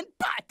and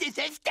bought this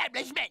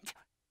establishment.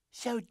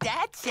 So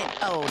that's an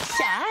old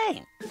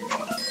sign.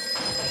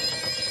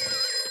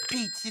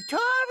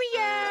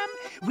 Pizzatorium!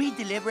 We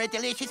deliver a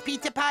delicious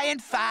pizza pie in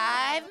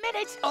 5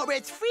 minutes, or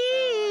it's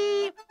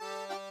free!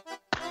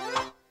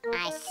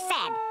 I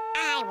said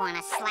I want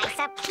a slice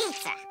of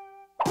pizza.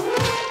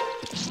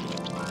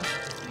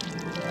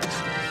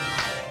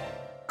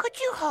 Could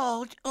you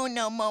hold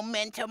uno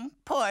momentum,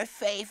 por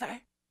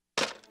favor?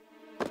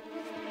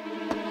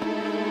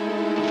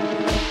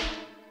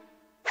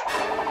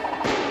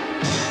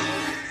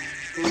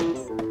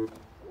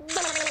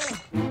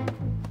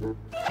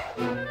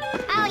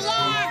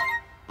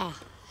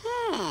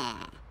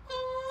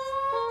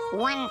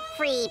 One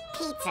free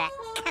pizza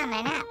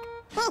coming up.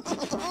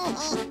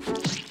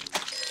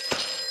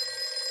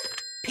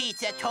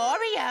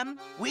 Pizzatorium!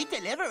 We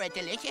deliver a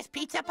delicious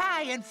pizza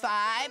pie in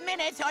 5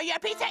 minutes, or your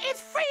pizza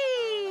is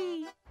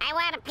free! I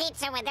want a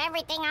pizza with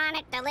everything on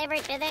it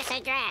delivered to this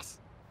address.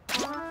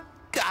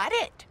 Got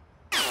it.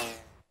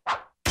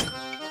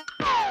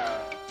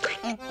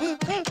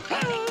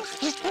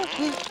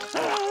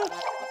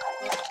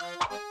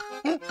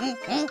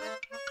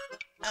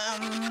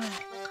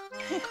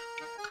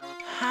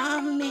 How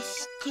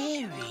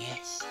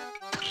mysterious.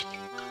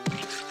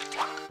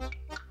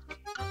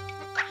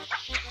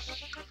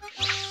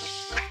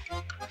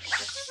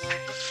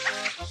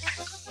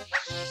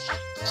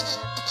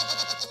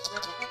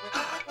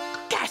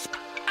 Gasp!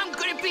 I'm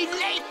gonna be be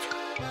late!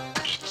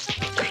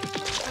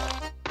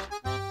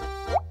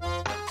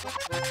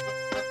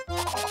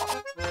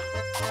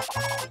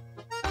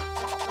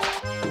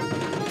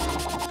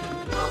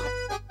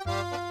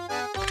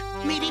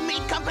 Meaty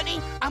Meat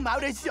Company, I'm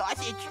out of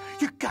sausage.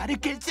 You gotta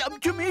get some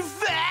to me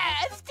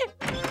fast!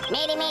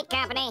 Meaty Meat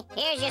Company,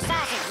 here's your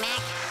sausage, Mac.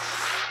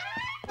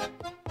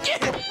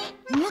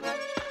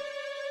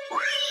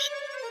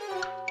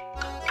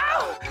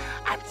 Oh,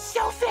 I'm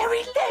so very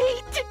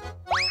late!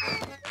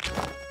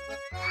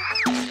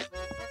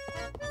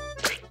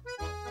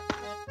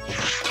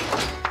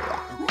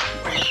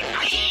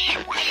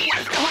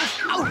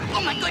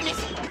 Oh my goodness!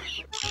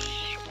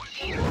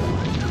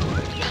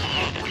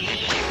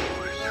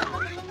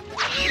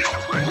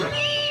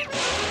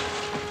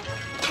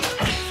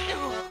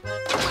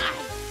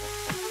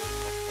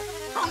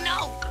 Oh no!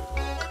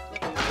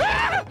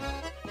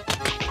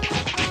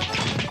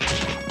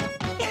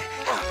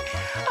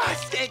 Oh,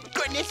 thank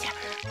goodness!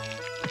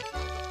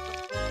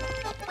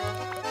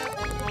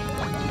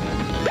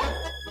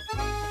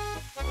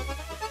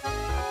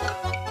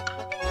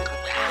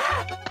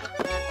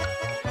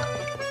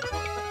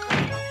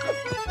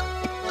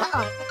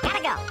 Uh-oh,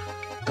 gotta go.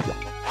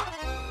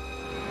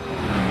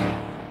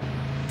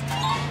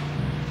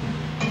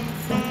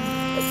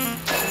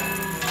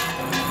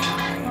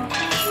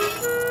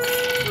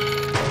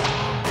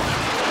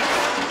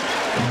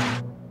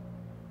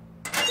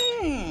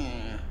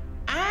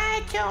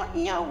 I don't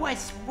know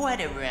what's what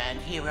around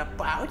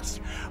hereabouts,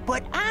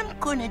 but I'm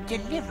gonna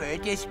deliver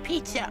this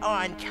pizza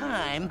on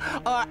time,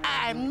 or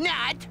I'm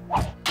not.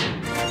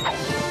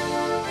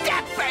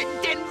 Dapper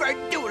Denver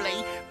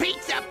Dooley,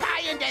 pizza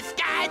pie in the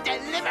sky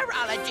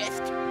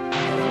deliverologist.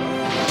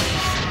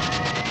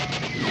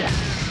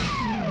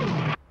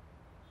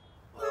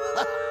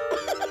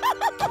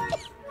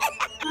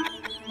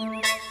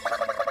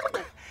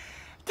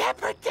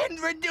 Dapper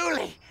Denver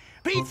Dooley,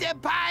 pizza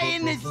pie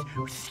in the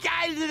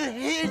sky,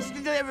 his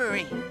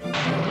delivery.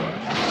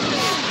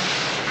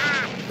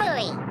 Ah,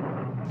 phooey.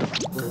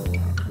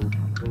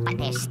 But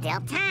there's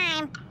still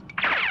time.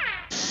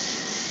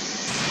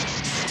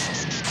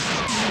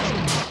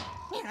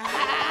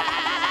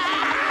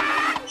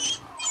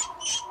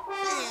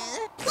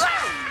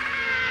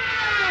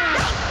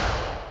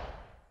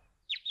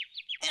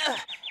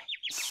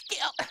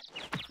 Still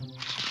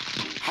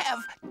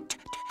have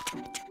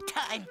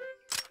time.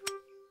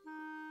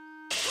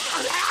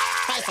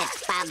 Face it,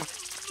 Bub.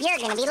 You're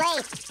gonna be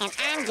late, and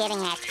I'm getting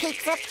that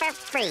pizza for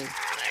free.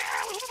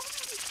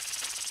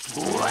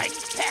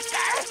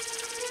 Woodpecker,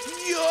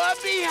 you're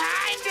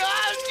behind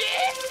all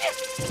this?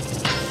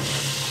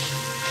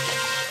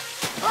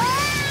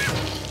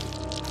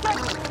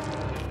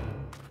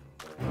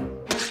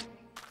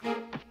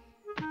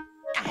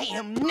 I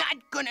am not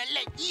gonna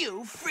let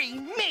you free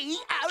me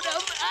out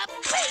of a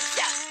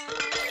pizza!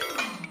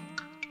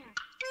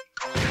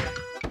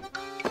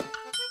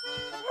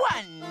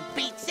 One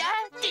pizza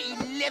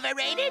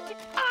deliberated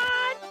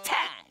on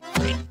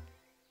time.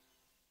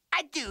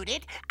 I doed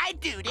it, I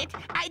doed it,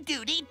 I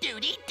doody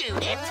doody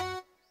doed it.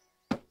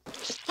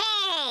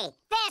 Hey,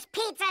 this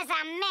pizza's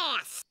a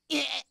mess.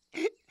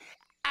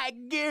 I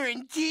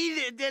guarantee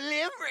the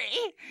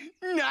delivery,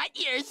 not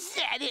your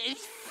satisfaction.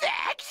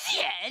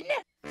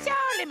 So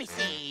let me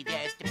see,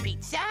 there's the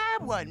pizza,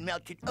 one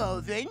melted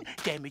oven,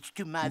 damage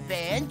to my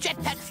van,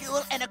 jetpack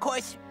fuel, and of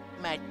course,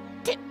 my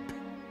tip.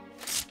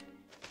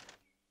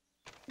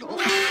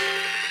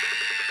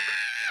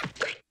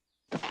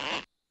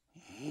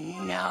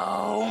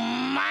 No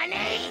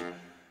money?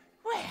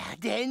 Well,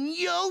 then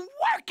you'll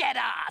work it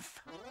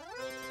off.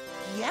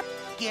 Yep,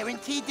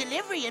 guaranteed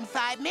delivery in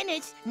 5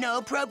 minutes.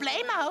 No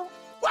problemo.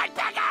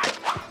 Woodpecker!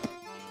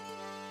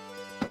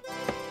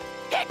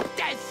 Hit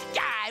the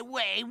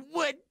skyway,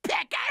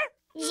 Woodpecker!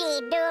 Gee,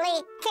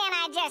 Dooley, can't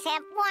I just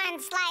have one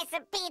slice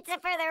of pizza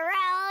for the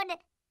road?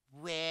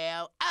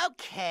 Well,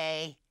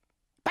 okay.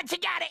 But you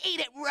gotta eat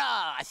it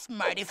raw,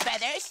 smarty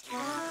feathers.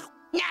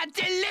 Now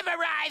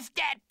deliverize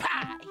that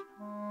pie.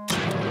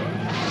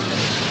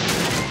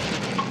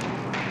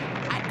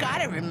 I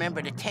gotta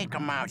remember to take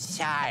them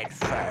outside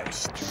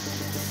first.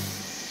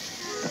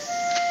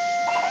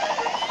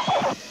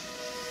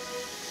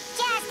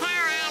 Just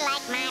how I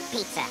like my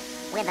pizza,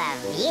 with a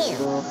view.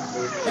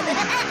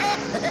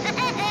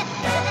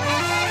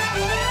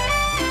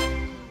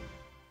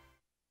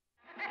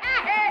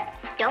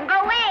 Don't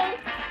go away.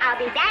 I'll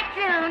be back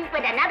soon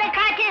with another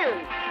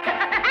cartoon.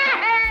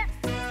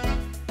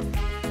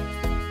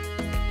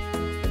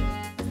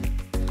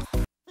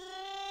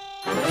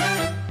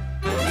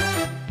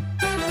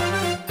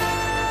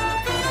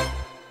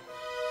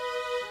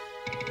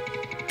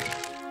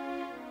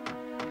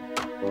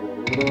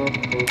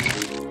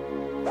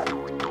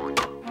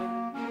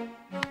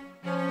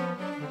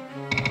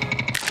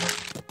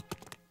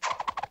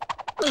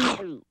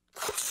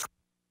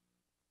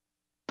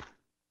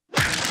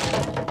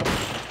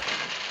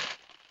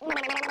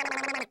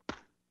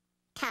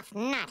 Tough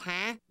tough nut,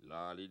 huh?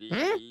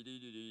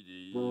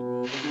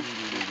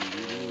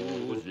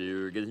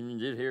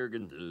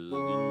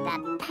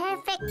 The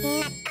perfect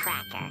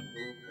nutcracker.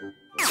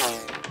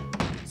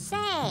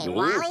 Say,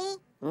 Wally,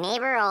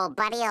 neighbor, old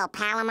buddy, old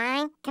pal of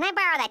mine, can I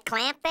borrow that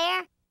clamp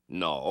there?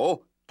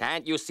 No.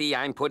 Can't you see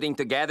I'm putting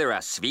together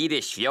a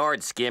Swedish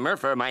fjord skimmer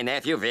for my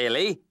nephew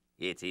Willy?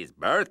 It's his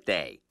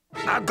birthday.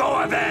 Now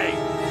go away!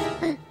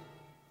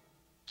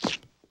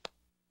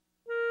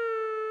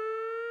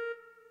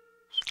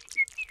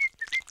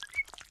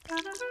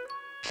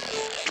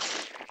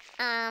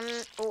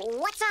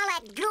 What's all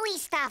that gooey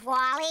stuff,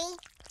 Wally?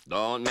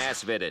 Don't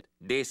mess with it.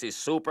 This is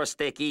super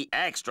sticky,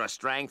 extra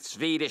strength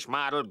Swedish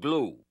model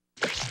glue.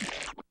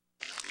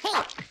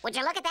 Hey, would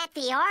you look at that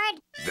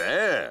fjord?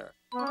 There.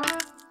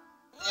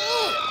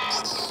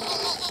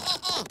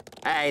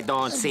 I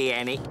don't see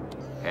any.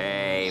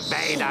 Hey,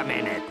 wait a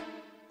minute.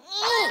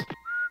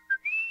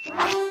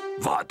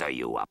 What are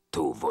you up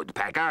to,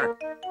 Woodpecker?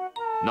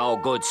 No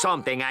good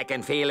something, I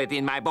can feel it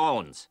in my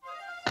bones.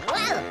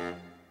 Whoa!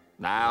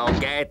 Now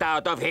get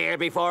out of here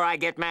before I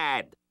get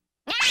mad.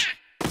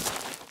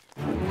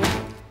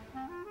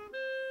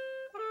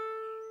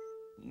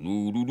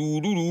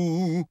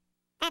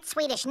 That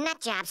Swedish nut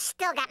job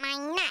still got my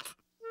nut.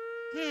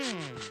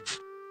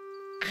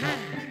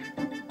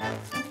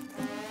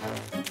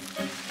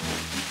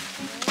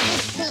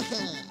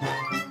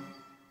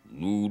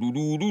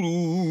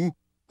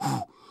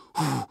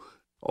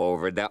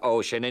 Over the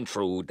ocean and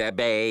through the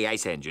bay, I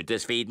send you to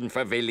Sweden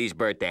for Willy's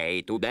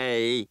birthday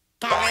today.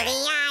 Cover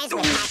the eyes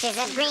with patches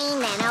of green,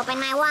 then open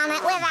my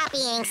walnut without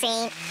being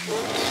seen.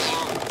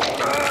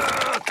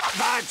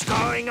 What's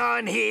going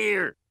on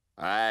here?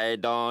 I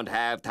don't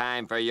have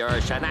time for your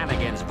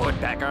shenanigans,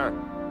 Woodpecker.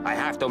 I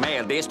have to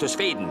mail this to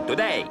Sweden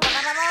today.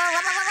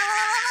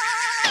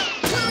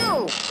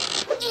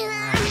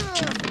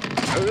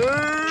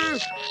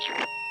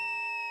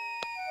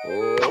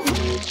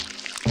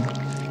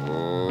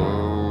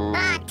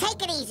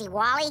 Take it easy,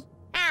 Wally.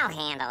 I'll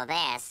handle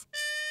this.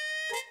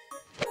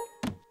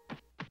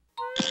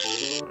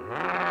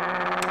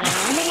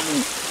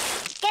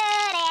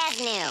 Good as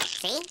new,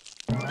 see?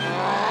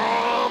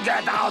 Oh,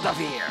 get out of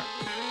here!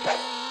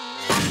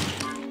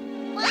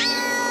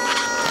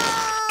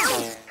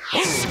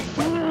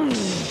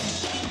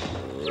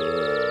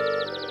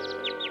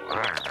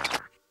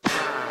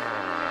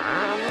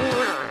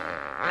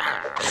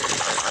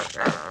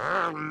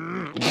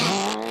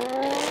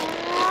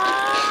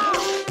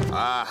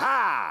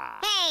 Aha!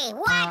 Hey,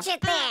 watch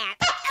it there!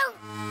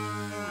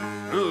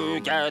 You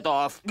get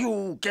off!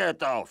 You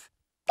get off!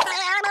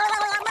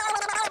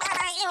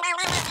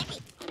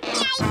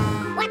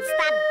 What's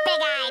the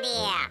big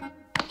idea?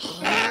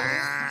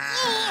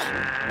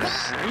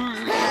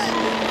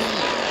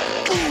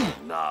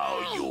 Now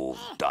you've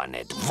done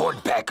it,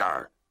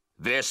 Woodpecker.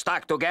 We're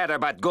stuck together,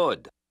 but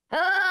good.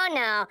 Oh,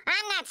 no.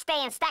 I'm not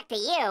staying stuck to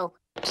you.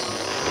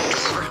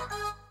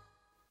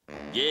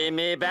 Give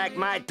me back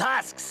my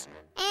tusks.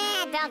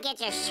 Don't get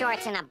your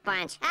shorts in a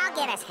bunch. I'll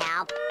get us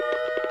help.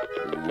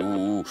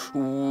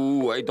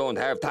 Ooh, I don't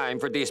have time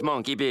for this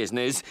monkey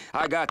business.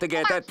 I got to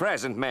get that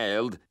present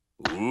mailed.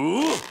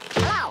 Ooh.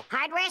 Hello,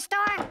 hardware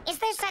store? Is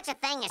there such a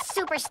thing as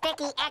super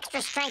sticky,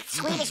 extra strength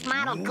Swedish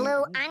model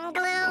glue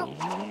unglue?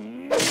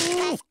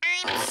 Because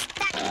I'm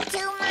stuck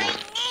to my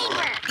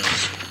neighbor.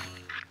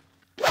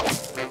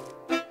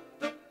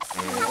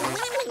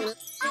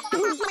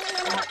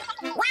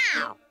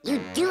 Wow, you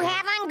do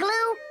have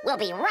unglue? We'll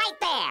be right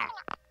there.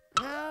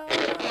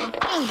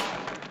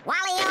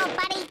 Wally, old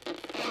buddy.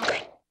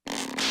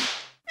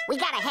 We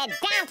gotta head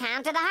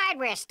downtown to the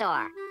hardware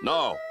store.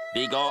 No,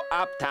 we go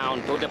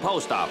uptown to the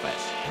post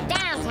office.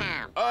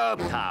 Downtown.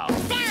 Uptown.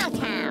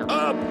 Downtown.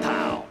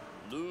 Uptown.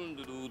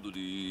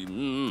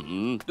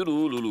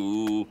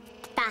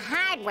 The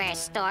hardware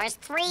store's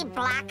 3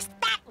 blocks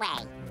that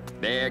way.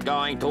 They're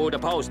going to the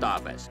post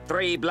office.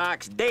 3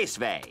 blocks this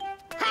way.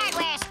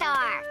 Hardware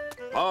store.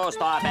 Post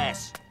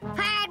office.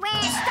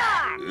 Hardware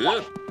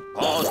store.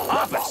 Post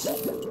office.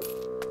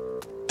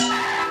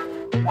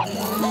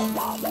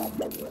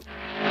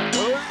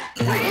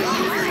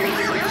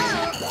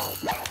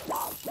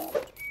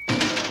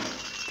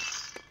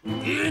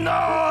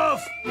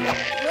 Enough!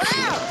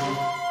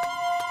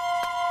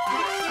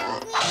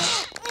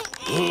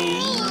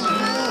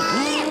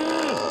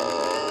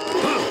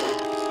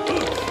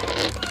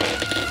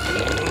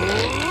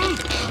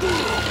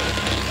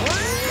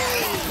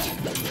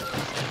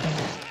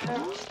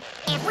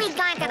 If we'd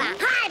gone to the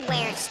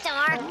hardware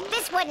store,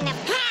 this wouldn't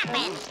have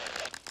happened.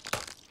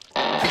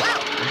 Whoa.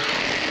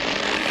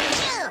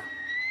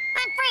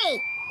 I'm free!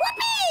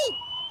 Whoopee!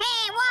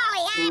 Hey,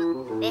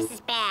 Wally, this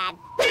is bad.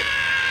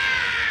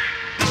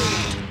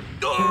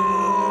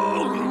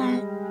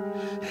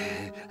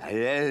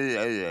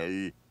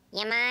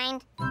 You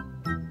mind?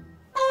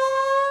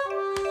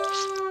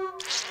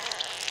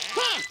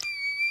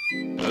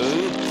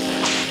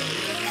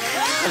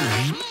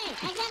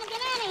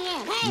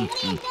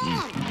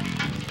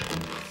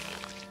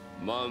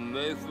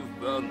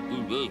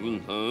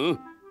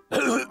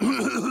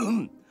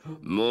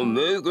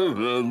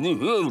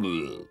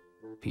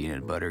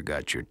 Peanut butter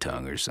got your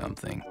tongue or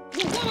something.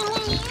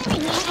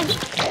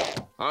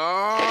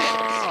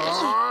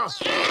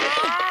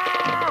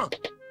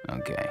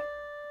 Okay,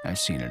 I've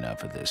seen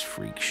enough of this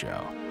freak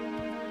show.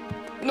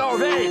 No,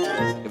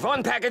 wait!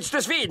 One package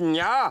to Sweden,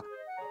 yeah?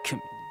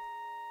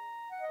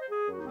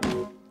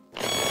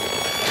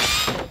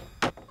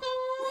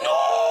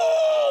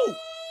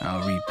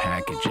 I'll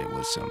repackage it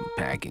with some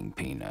packing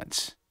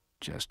peanuts.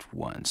 Just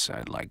once,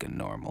 I'd like a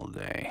normal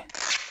day.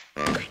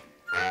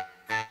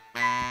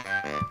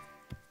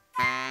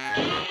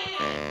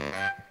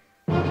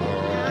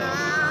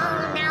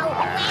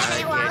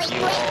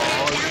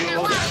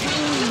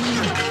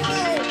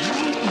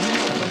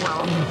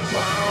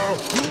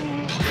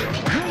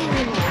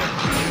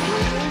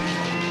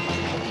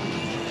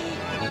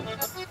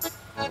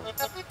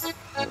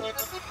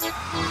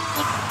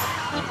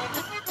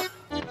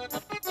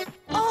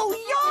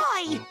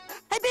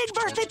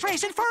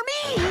 Present for me!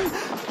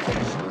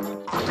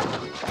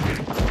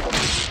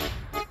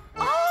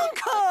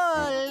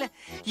 Uncle!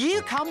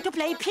 You come to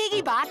play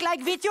piggyback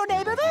like with your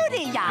neighbor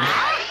Woody, yeah?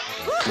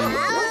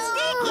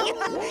 Sticky!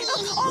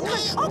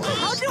 Uncle,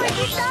 how do I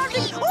get down to...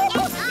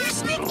 Oh, you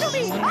stick to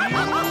me!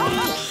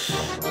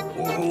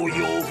 Oh,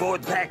 you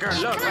woodpecker,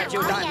 look what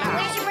you done now.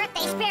 Where's your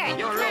birthday spirit?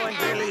 You ruined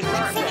Billy's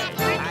birthday.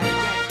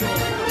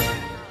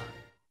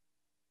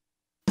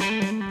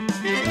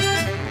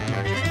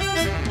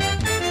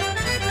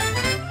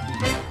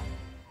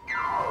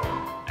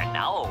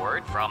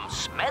 From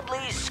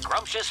Smedley's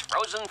Scrumptious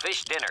Frozen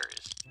Fish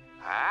Dinners.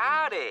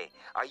 Howdy!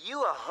 Are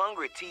you a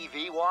hungry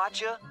TV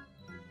watcher?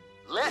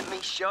 Let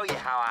me show you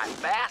how I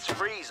fast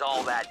freeze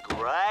all that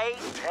great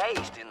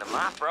taste into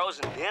my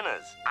frozen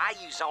dinners. I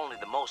use only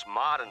the most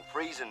modern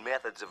freezing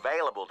methods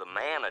available to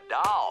man a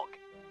dog.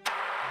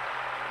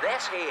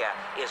 This here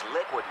is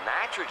liquid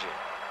nitrogen.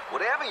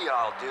 Whatever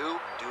y'all do,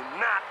 do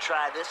not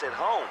try this at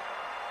home.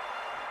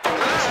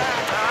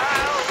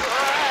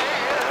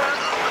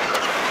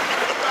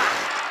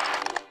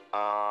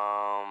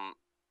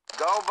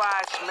 Go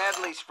buy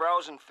Smedley's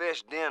Frozen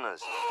Fish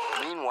Dinners.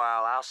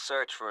 Meanwhile, I'll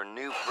search for a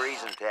new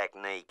freezing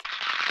technique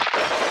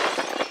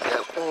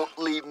that won't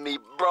leave me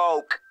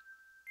broke.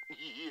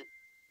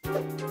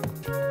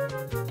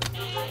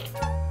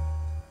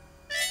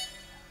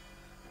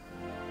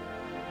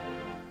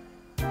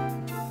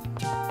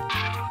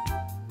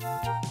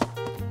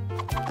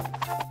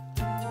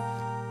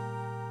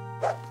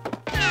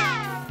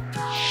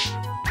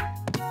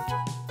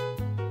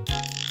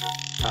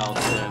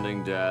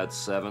 Outstanding debt,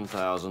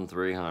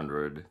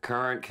 7,300.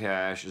 Current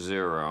cash,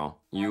 0.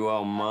 You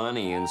owe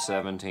money in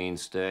 17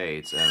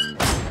 states, and...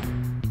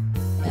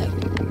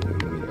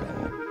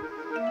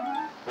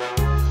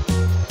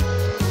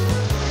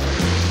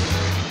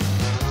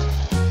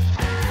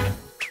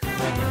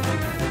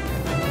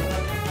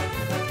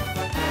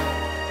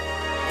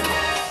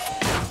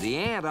 The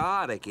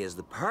Antarctic is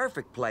the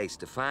perfect place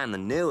to find the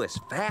newest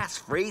fast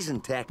freezing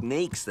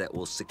techniques that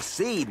will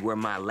succeed where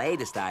my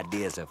latest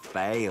ideas have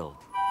failed.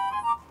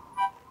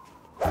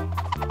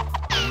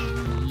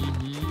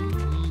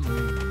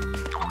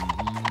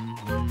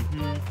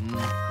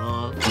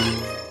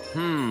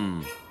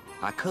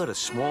 I could have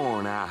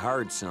sworn I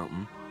heard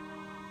something.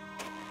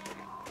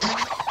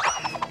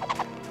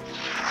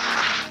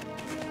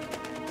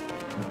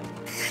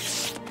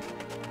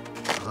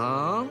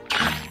 Huh?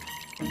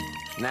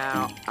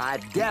 Now, I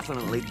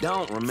definitely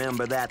don't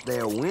remember that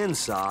there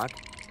windsock.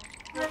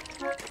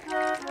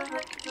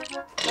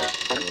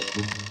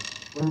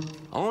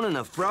 Owning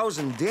a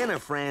frozen dinner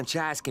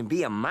franchise can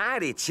be a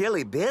mighty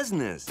chilly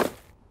business.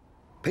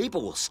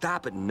 People will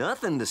stop at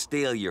nothing to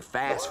steal your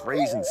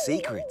fast-freezing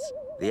secrets.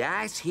 The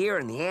ice here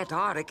in the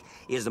Antarctic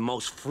is the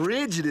most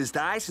frigidest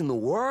ice in the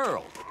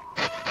world.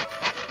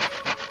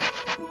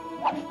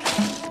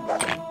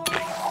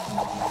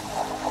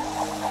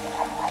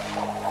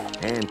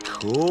 And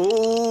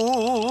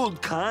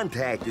cold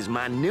contact is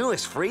my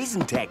newest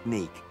freezing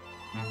technique.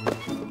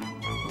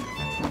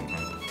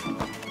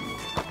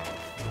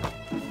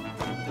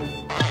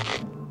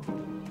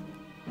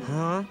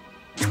 Huh?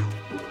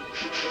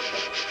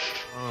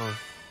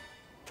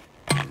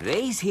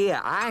 These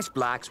here ice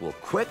blocks will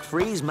quick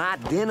freeze my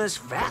dinners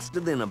faster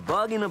than a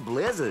bug in a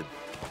blizzard.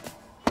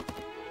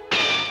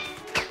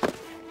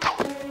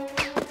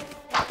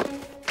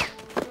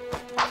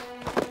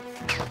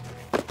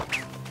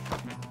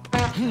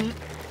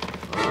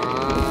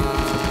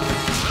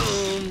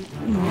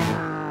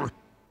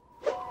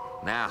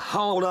 Now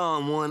hold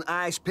on one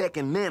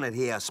ice-picking minute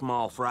here,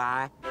 small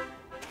fry.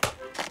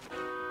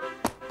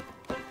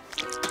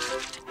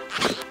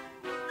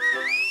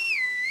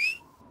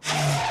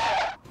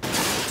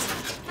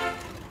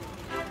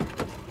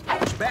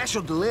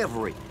 Special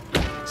delivery.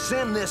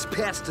 Send this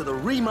pest to the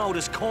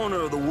remotest corner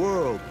of the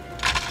world.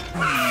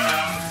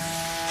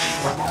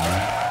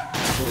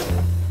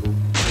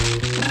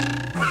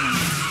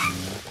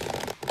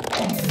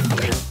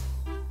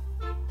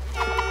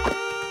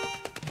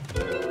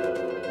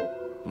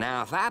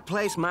 Now, if I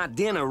place my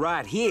dinner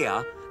right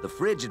here, the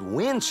frigid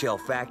wind chill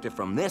factor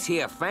from this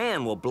here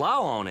fan will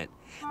blow on it.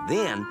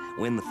 Then,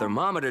 when the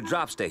thermometer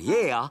drops to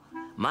here,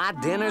 my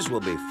dinners will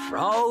be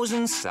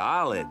frozen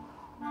solid.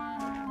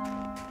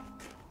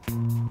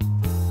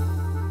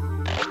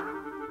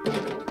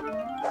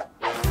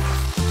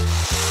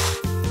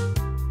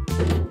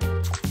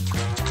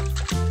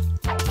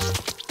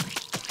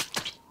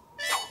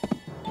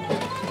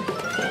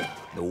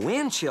 The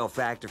wind chill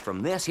factor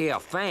from this here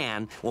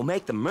fan will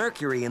make the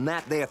mercury in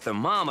that there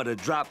thermometer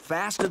drop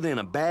faster than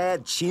a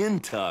bad chin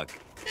tuck.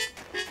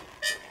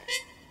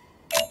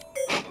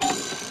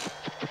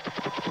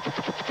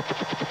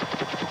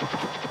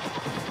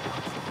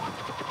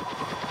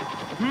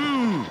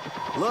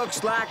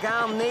 Looks like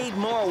I'll need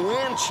more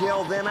wind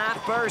chill than I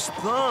first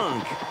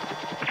thunk.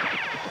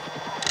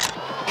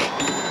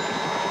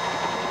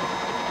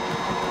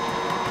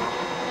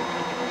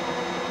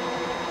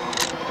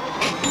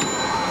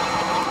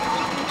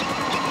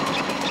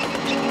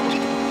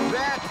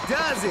 That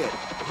does it.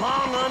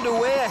 Long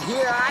underwear,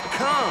 here I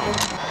come.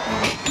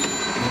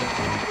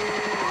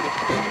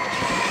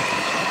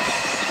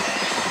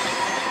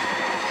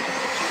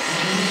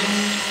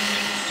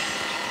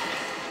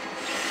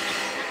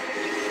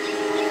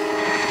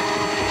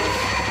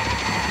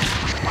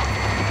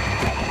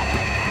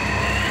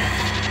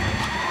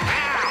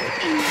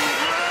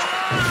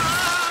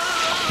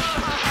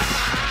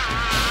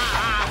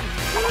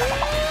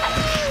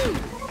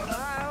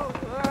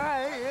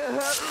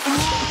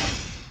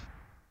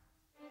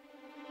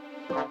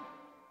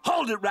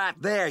 Hold it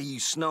right there, you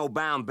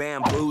snowbound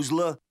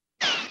bamboozler.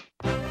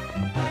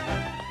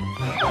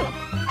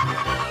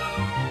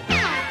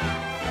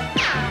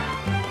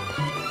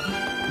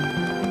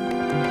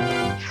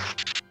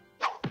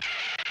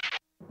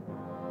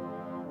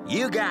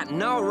 You got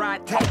no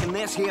right taking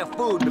this here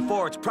food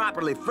before it's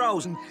properly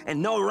frozen,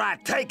 and no right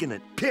taking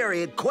it,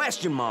 period,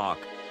 question mark.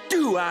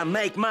 Do I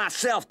make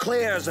myself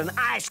clear as an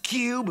ice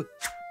cube?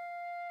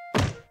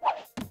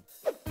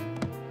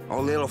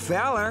 Oh, little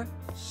feller,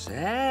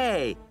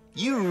 say,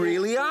 you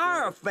really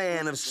are a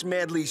fan of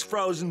Smedley's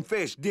frozen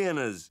fish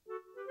dinners.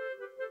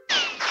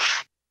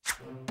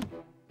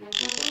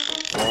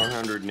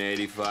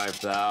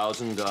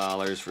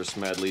 $485,000 for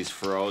Smedley's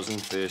frozen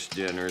fish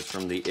dinners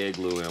from the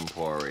Igloo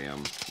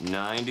Emporium.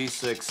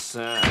 96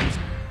 cents.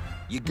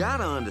 You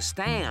gotta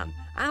understand,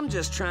 I'm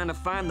just trying to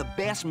find the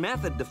best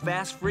method to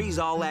fast freeze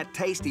all that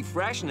tasty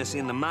freshness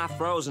into my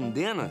frozen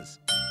dinners.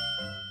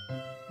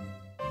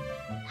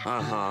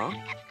 Uh-huh.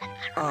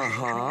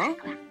 Uh-huh.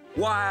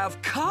 Why,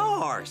 of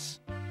course.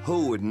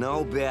 Who would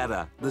know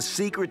better? The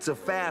secrets of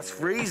fast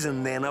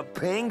freezing than a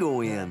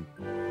penguin.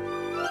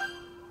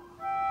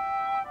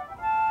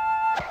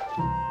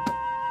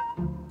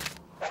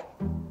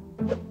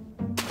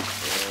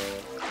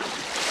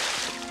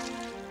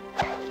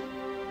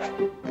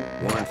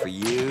 One for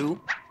you.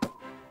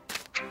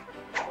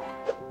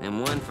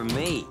 And one for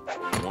me.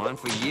 One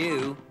for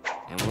you.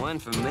 And one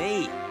for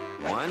me.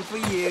 One for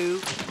you.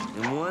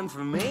 And one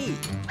for me.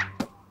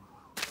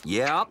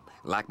 Yep,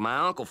 like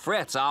my Uncle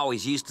Fritz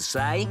always used to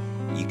say,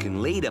 you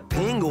can lead a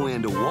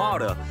penguin to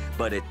water,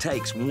 but it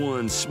takes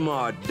one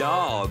smart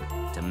dog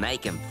to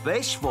make him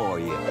fish for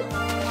you.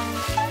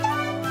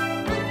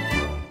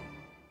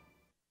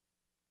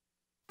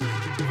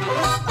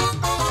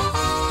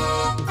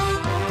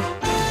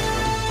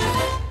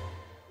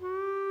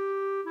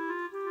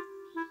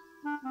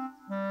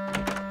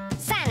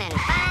 Sun and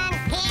fun,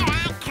 here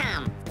I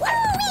come.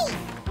 Woo-wee!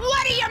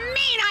 What do you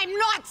mean I'm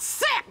not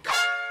sick?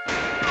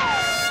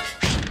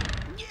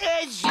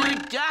 As your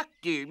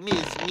doctor,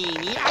 Miss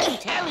Meany, I'm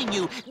telling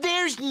you,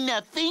 there's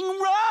nothing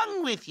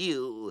wrong with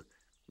you.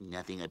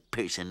 Nothing a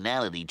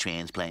personality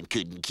transplant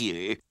couldn't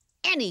cure.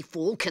 Any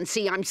fool can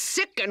see I'm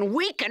sick and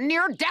weak and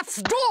near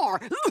death's door.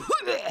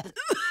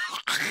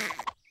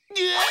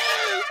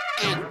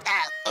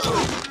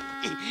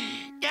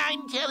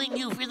 I'm telling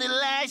you for the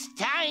last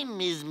time,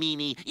 Miss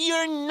Meany,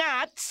 you're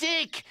not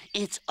sick.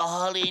 It's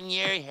all in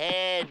your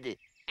head.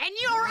 And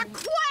you're a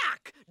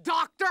quack,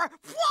 Dr.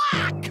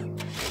 Quack!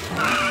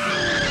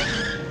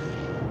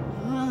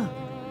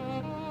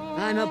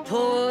 I'm a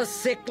poor,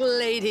 sick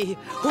lady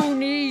who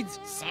needs...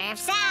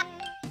 Surf's up.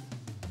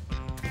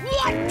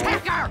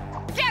 Woodpecker!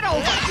 Get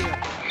over here!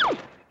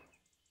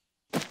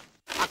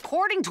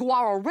 According to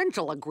our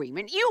rental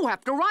agreement, you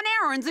have to run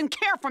errands and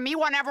care for me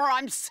whenever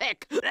I'm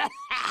sick.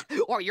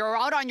 Or you're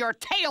out on your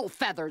tail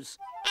feathers.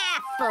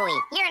 Ah, phooey.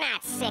 You're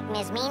not sick,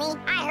 Miss Meany.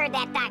 I heard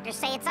that doctor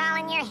say it's all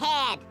in your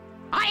head.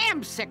 I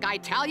am sick, I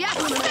tell ya.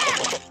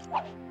 Sick!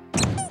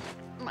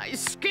 My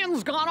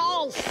skin's gone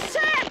all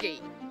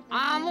saggy.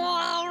 I'm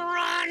all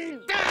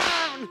run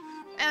down.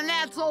 And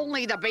that's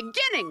only the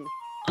beginning.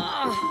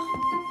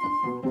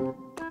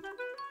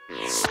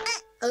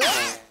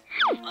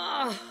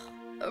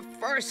 The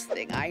first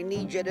thing I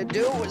need you to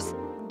do is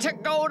to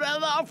go to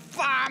the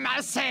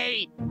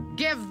pharmacy.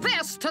 Give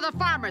this to the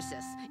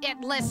pharmacist.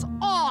 It lists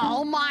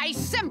all my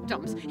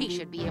symptoms. He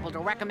should be able to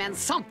recommend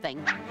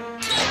something.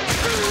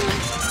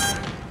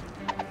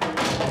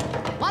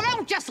 Well,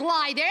 don't just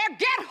lie there.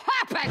 Get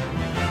hopping!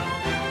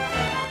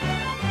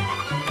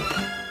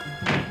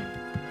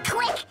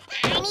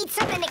 I need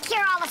something to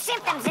cure all the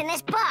symptoms in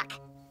this book.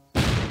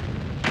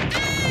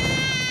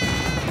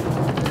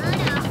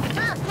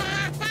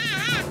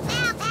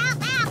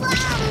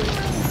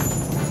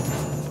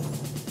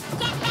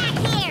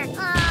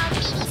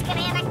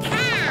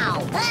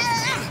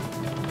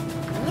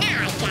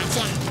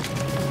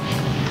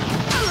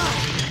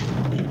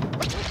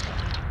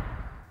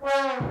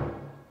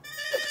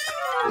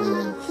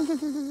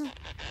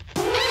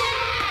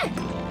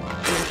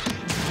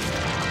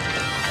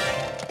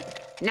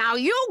 Now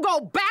you go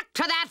back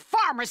to that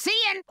pharmacy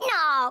and...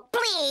 No,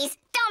 please,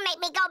 don't make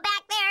me go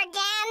back there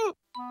again.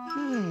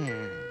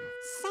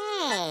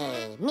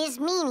 Say, Ms.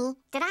 Meany,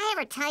 did I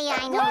ever tell you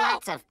I know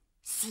lots of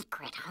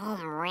secret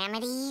home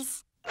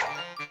remedies?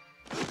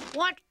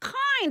 What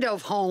kind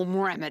of home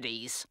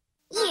remedies?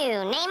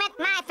 You name it,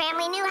 my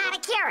family knew how to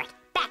cure it.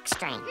 Back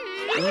strain,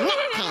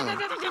 neck pain,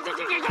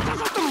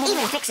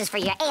 even fixes for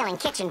your ailing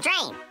kitchen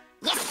drain.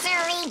 Yes,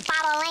 sirree,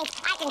 bottle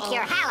length, I can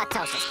cure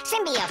halitosis,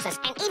 symbiosis,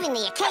 and even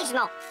the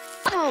occasional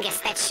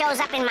fungus that shows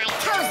up in my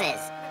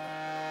toeses.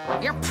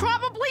 You're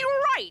probably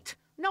right.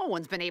 No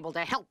one's been able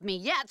to help me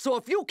yet, so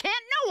if you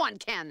can't, no one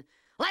can.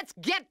 Let's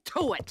get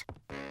to it.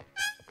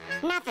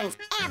 Nothing's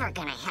ever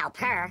gonna help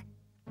her.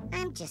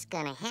 I'm just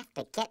gonna have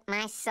to get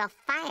myself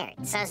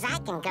fired so's I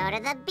can go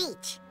to the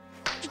beach.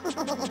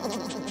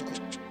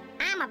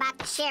 I'm about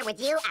to share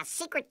with you a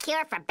secret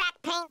cure for back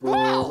pain.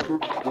 Whoa!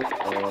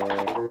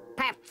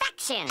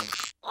 Perfection!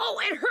 Oh,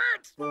 it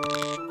hurts!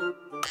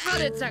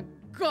 But it's a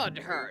good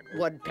hurt,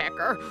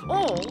 Woodpecker.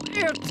 Oh,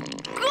 it's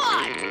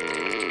good!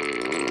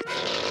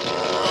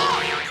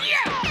 Oh,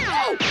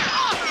 yeah!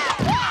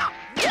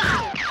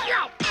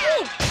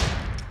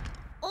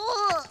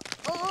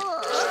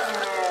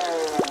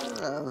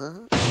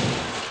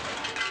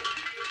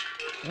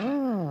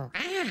 Oh!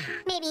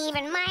 Maybe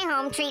even my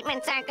home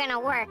treatments aren't gonna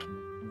work.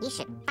 You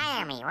should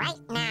fire me right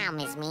now,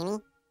 Ms. Meany.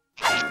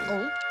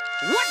 Oh.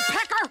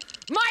 Woodpecker!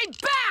 My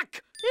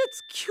back!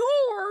 It's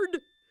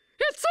cured!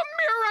 It's a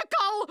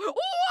miracle!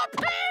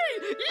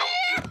 Whoopee!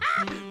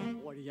 Yeah!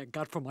 What do you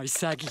got for my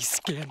saggy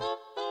skin?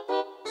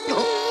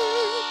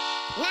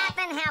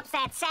 Nothing helps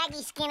that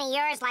saggy skin of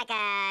yours like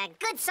a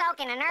good soak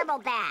in an herbal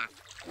bath.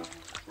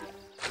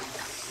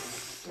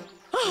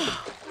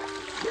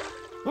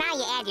 Now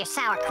you add your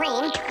sour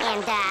cream, and,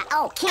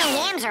 canned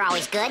yams are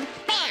always good.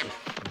 Bam!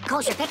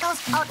 Kosher pickles,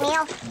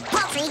 oatmeal,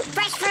 poultry,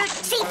 fresh fruit,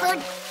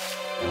 seafood.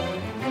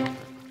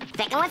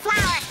 Thicken with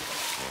flour.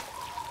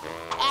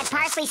 Add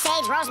parsley,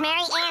 sage,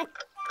 rosemary, and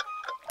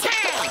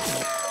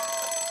thyme.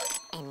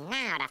 And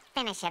now to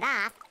finish it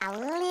off, a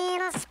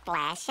little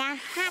splash of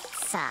hot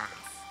sauce.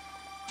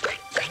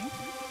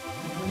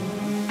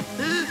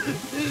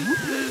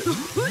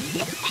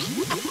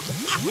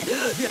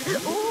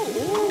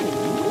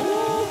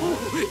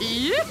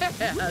 Yes!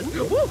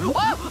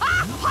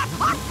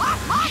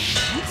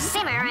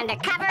 Simmer under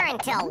cover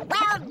until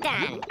well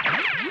done.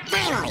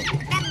 Finally,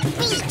 the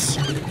beach!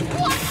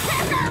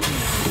 Woodpecker!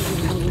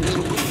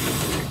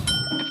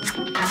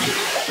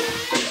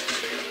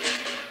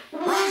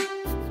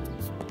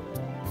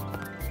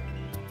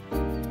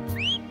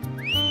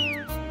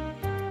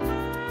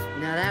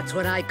 Now that's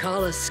what I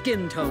call a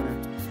skin toner.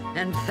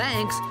 And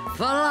thanks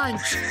for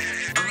lunch.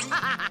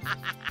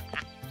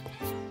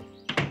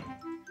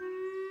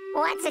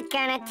 What's it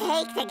gonna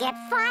take to get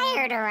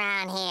fired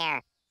around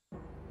here?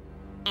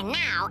 And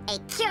now, a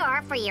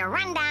cure for your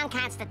rundown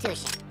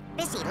constitution.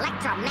 This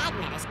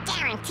electromagnet is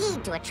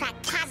guaranteed to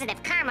attract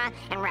positive karma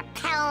and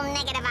repel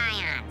negative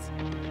ions.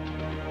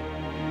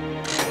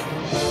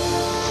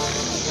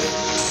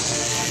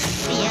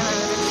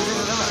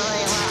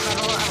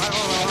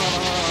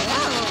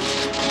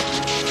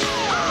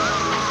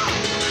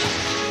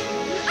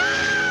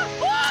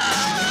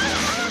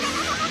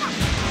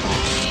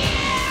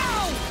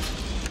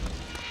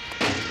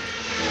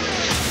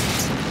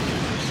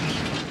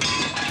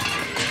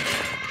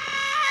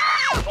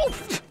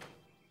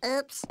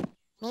 Oops.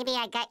 Maybe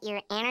I got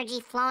your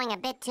energy flowing a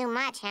bit too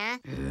much, huh?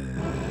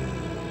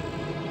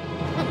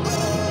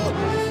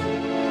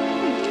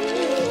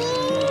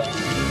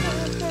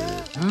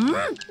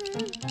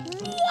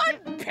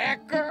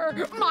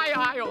 Woodpecker! My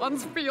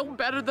ions feel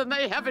better than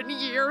they have in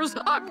years.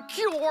 I'm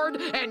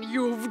cured, and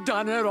you've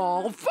done it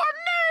all for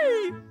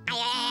me!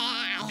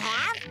 I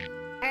have?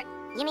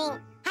 You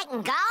mean I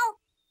can go?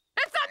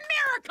 It's a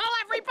miracle,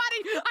 everybody!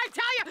 I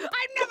tell you,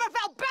 I've never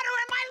felt better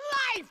in my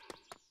life!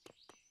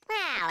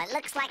 Well, it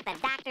looks like the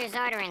doctor's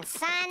ordering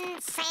sun,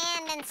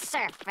 sand, and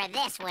surf for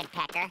this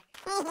woodpecker.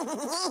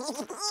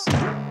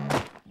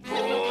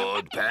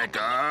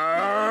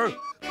 Woodpecker!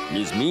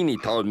 Miss Meany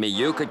told me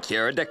you could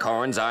cure the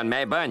corns on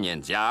my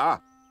bunions, yeah?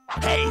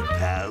 Hey,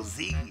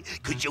 palsy,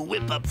 could you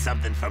whip up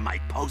something for my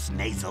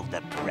post-nasal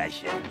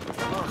depression?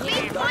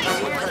 Leave my